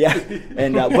show. Yeah,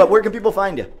 and but where can people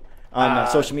find you on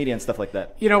social media and stuff like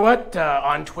that? You know what?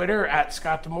 On Twitter at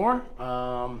Scott D'Amore.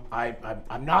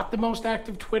 I'm not the most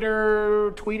active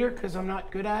tweeter because I'm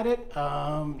not good at it.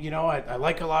 I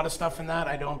like a lot of stuff in that.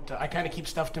 I kind of keep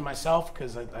stuff to myself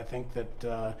because I think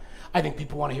that I think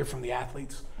people want to hear from the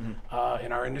athletes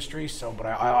in our industry. So, but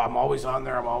I'm always on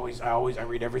there. I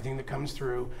read everything that comes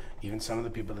through, even some of the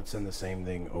people that send the same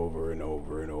thing over and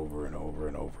over and over and over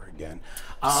and over again.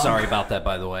 Sorry about that,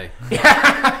 by the way.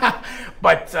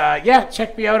 But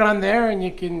check me out on there, and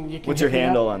you can. What's your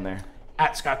handle on there?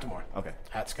 At Scott D'Amore. Okay.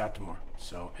 At Scott D'Amore.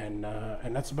 So and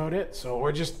that's about it. So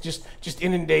or just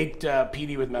inundate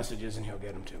Petey with messages, and he'll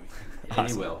get them to me. And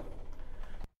he will.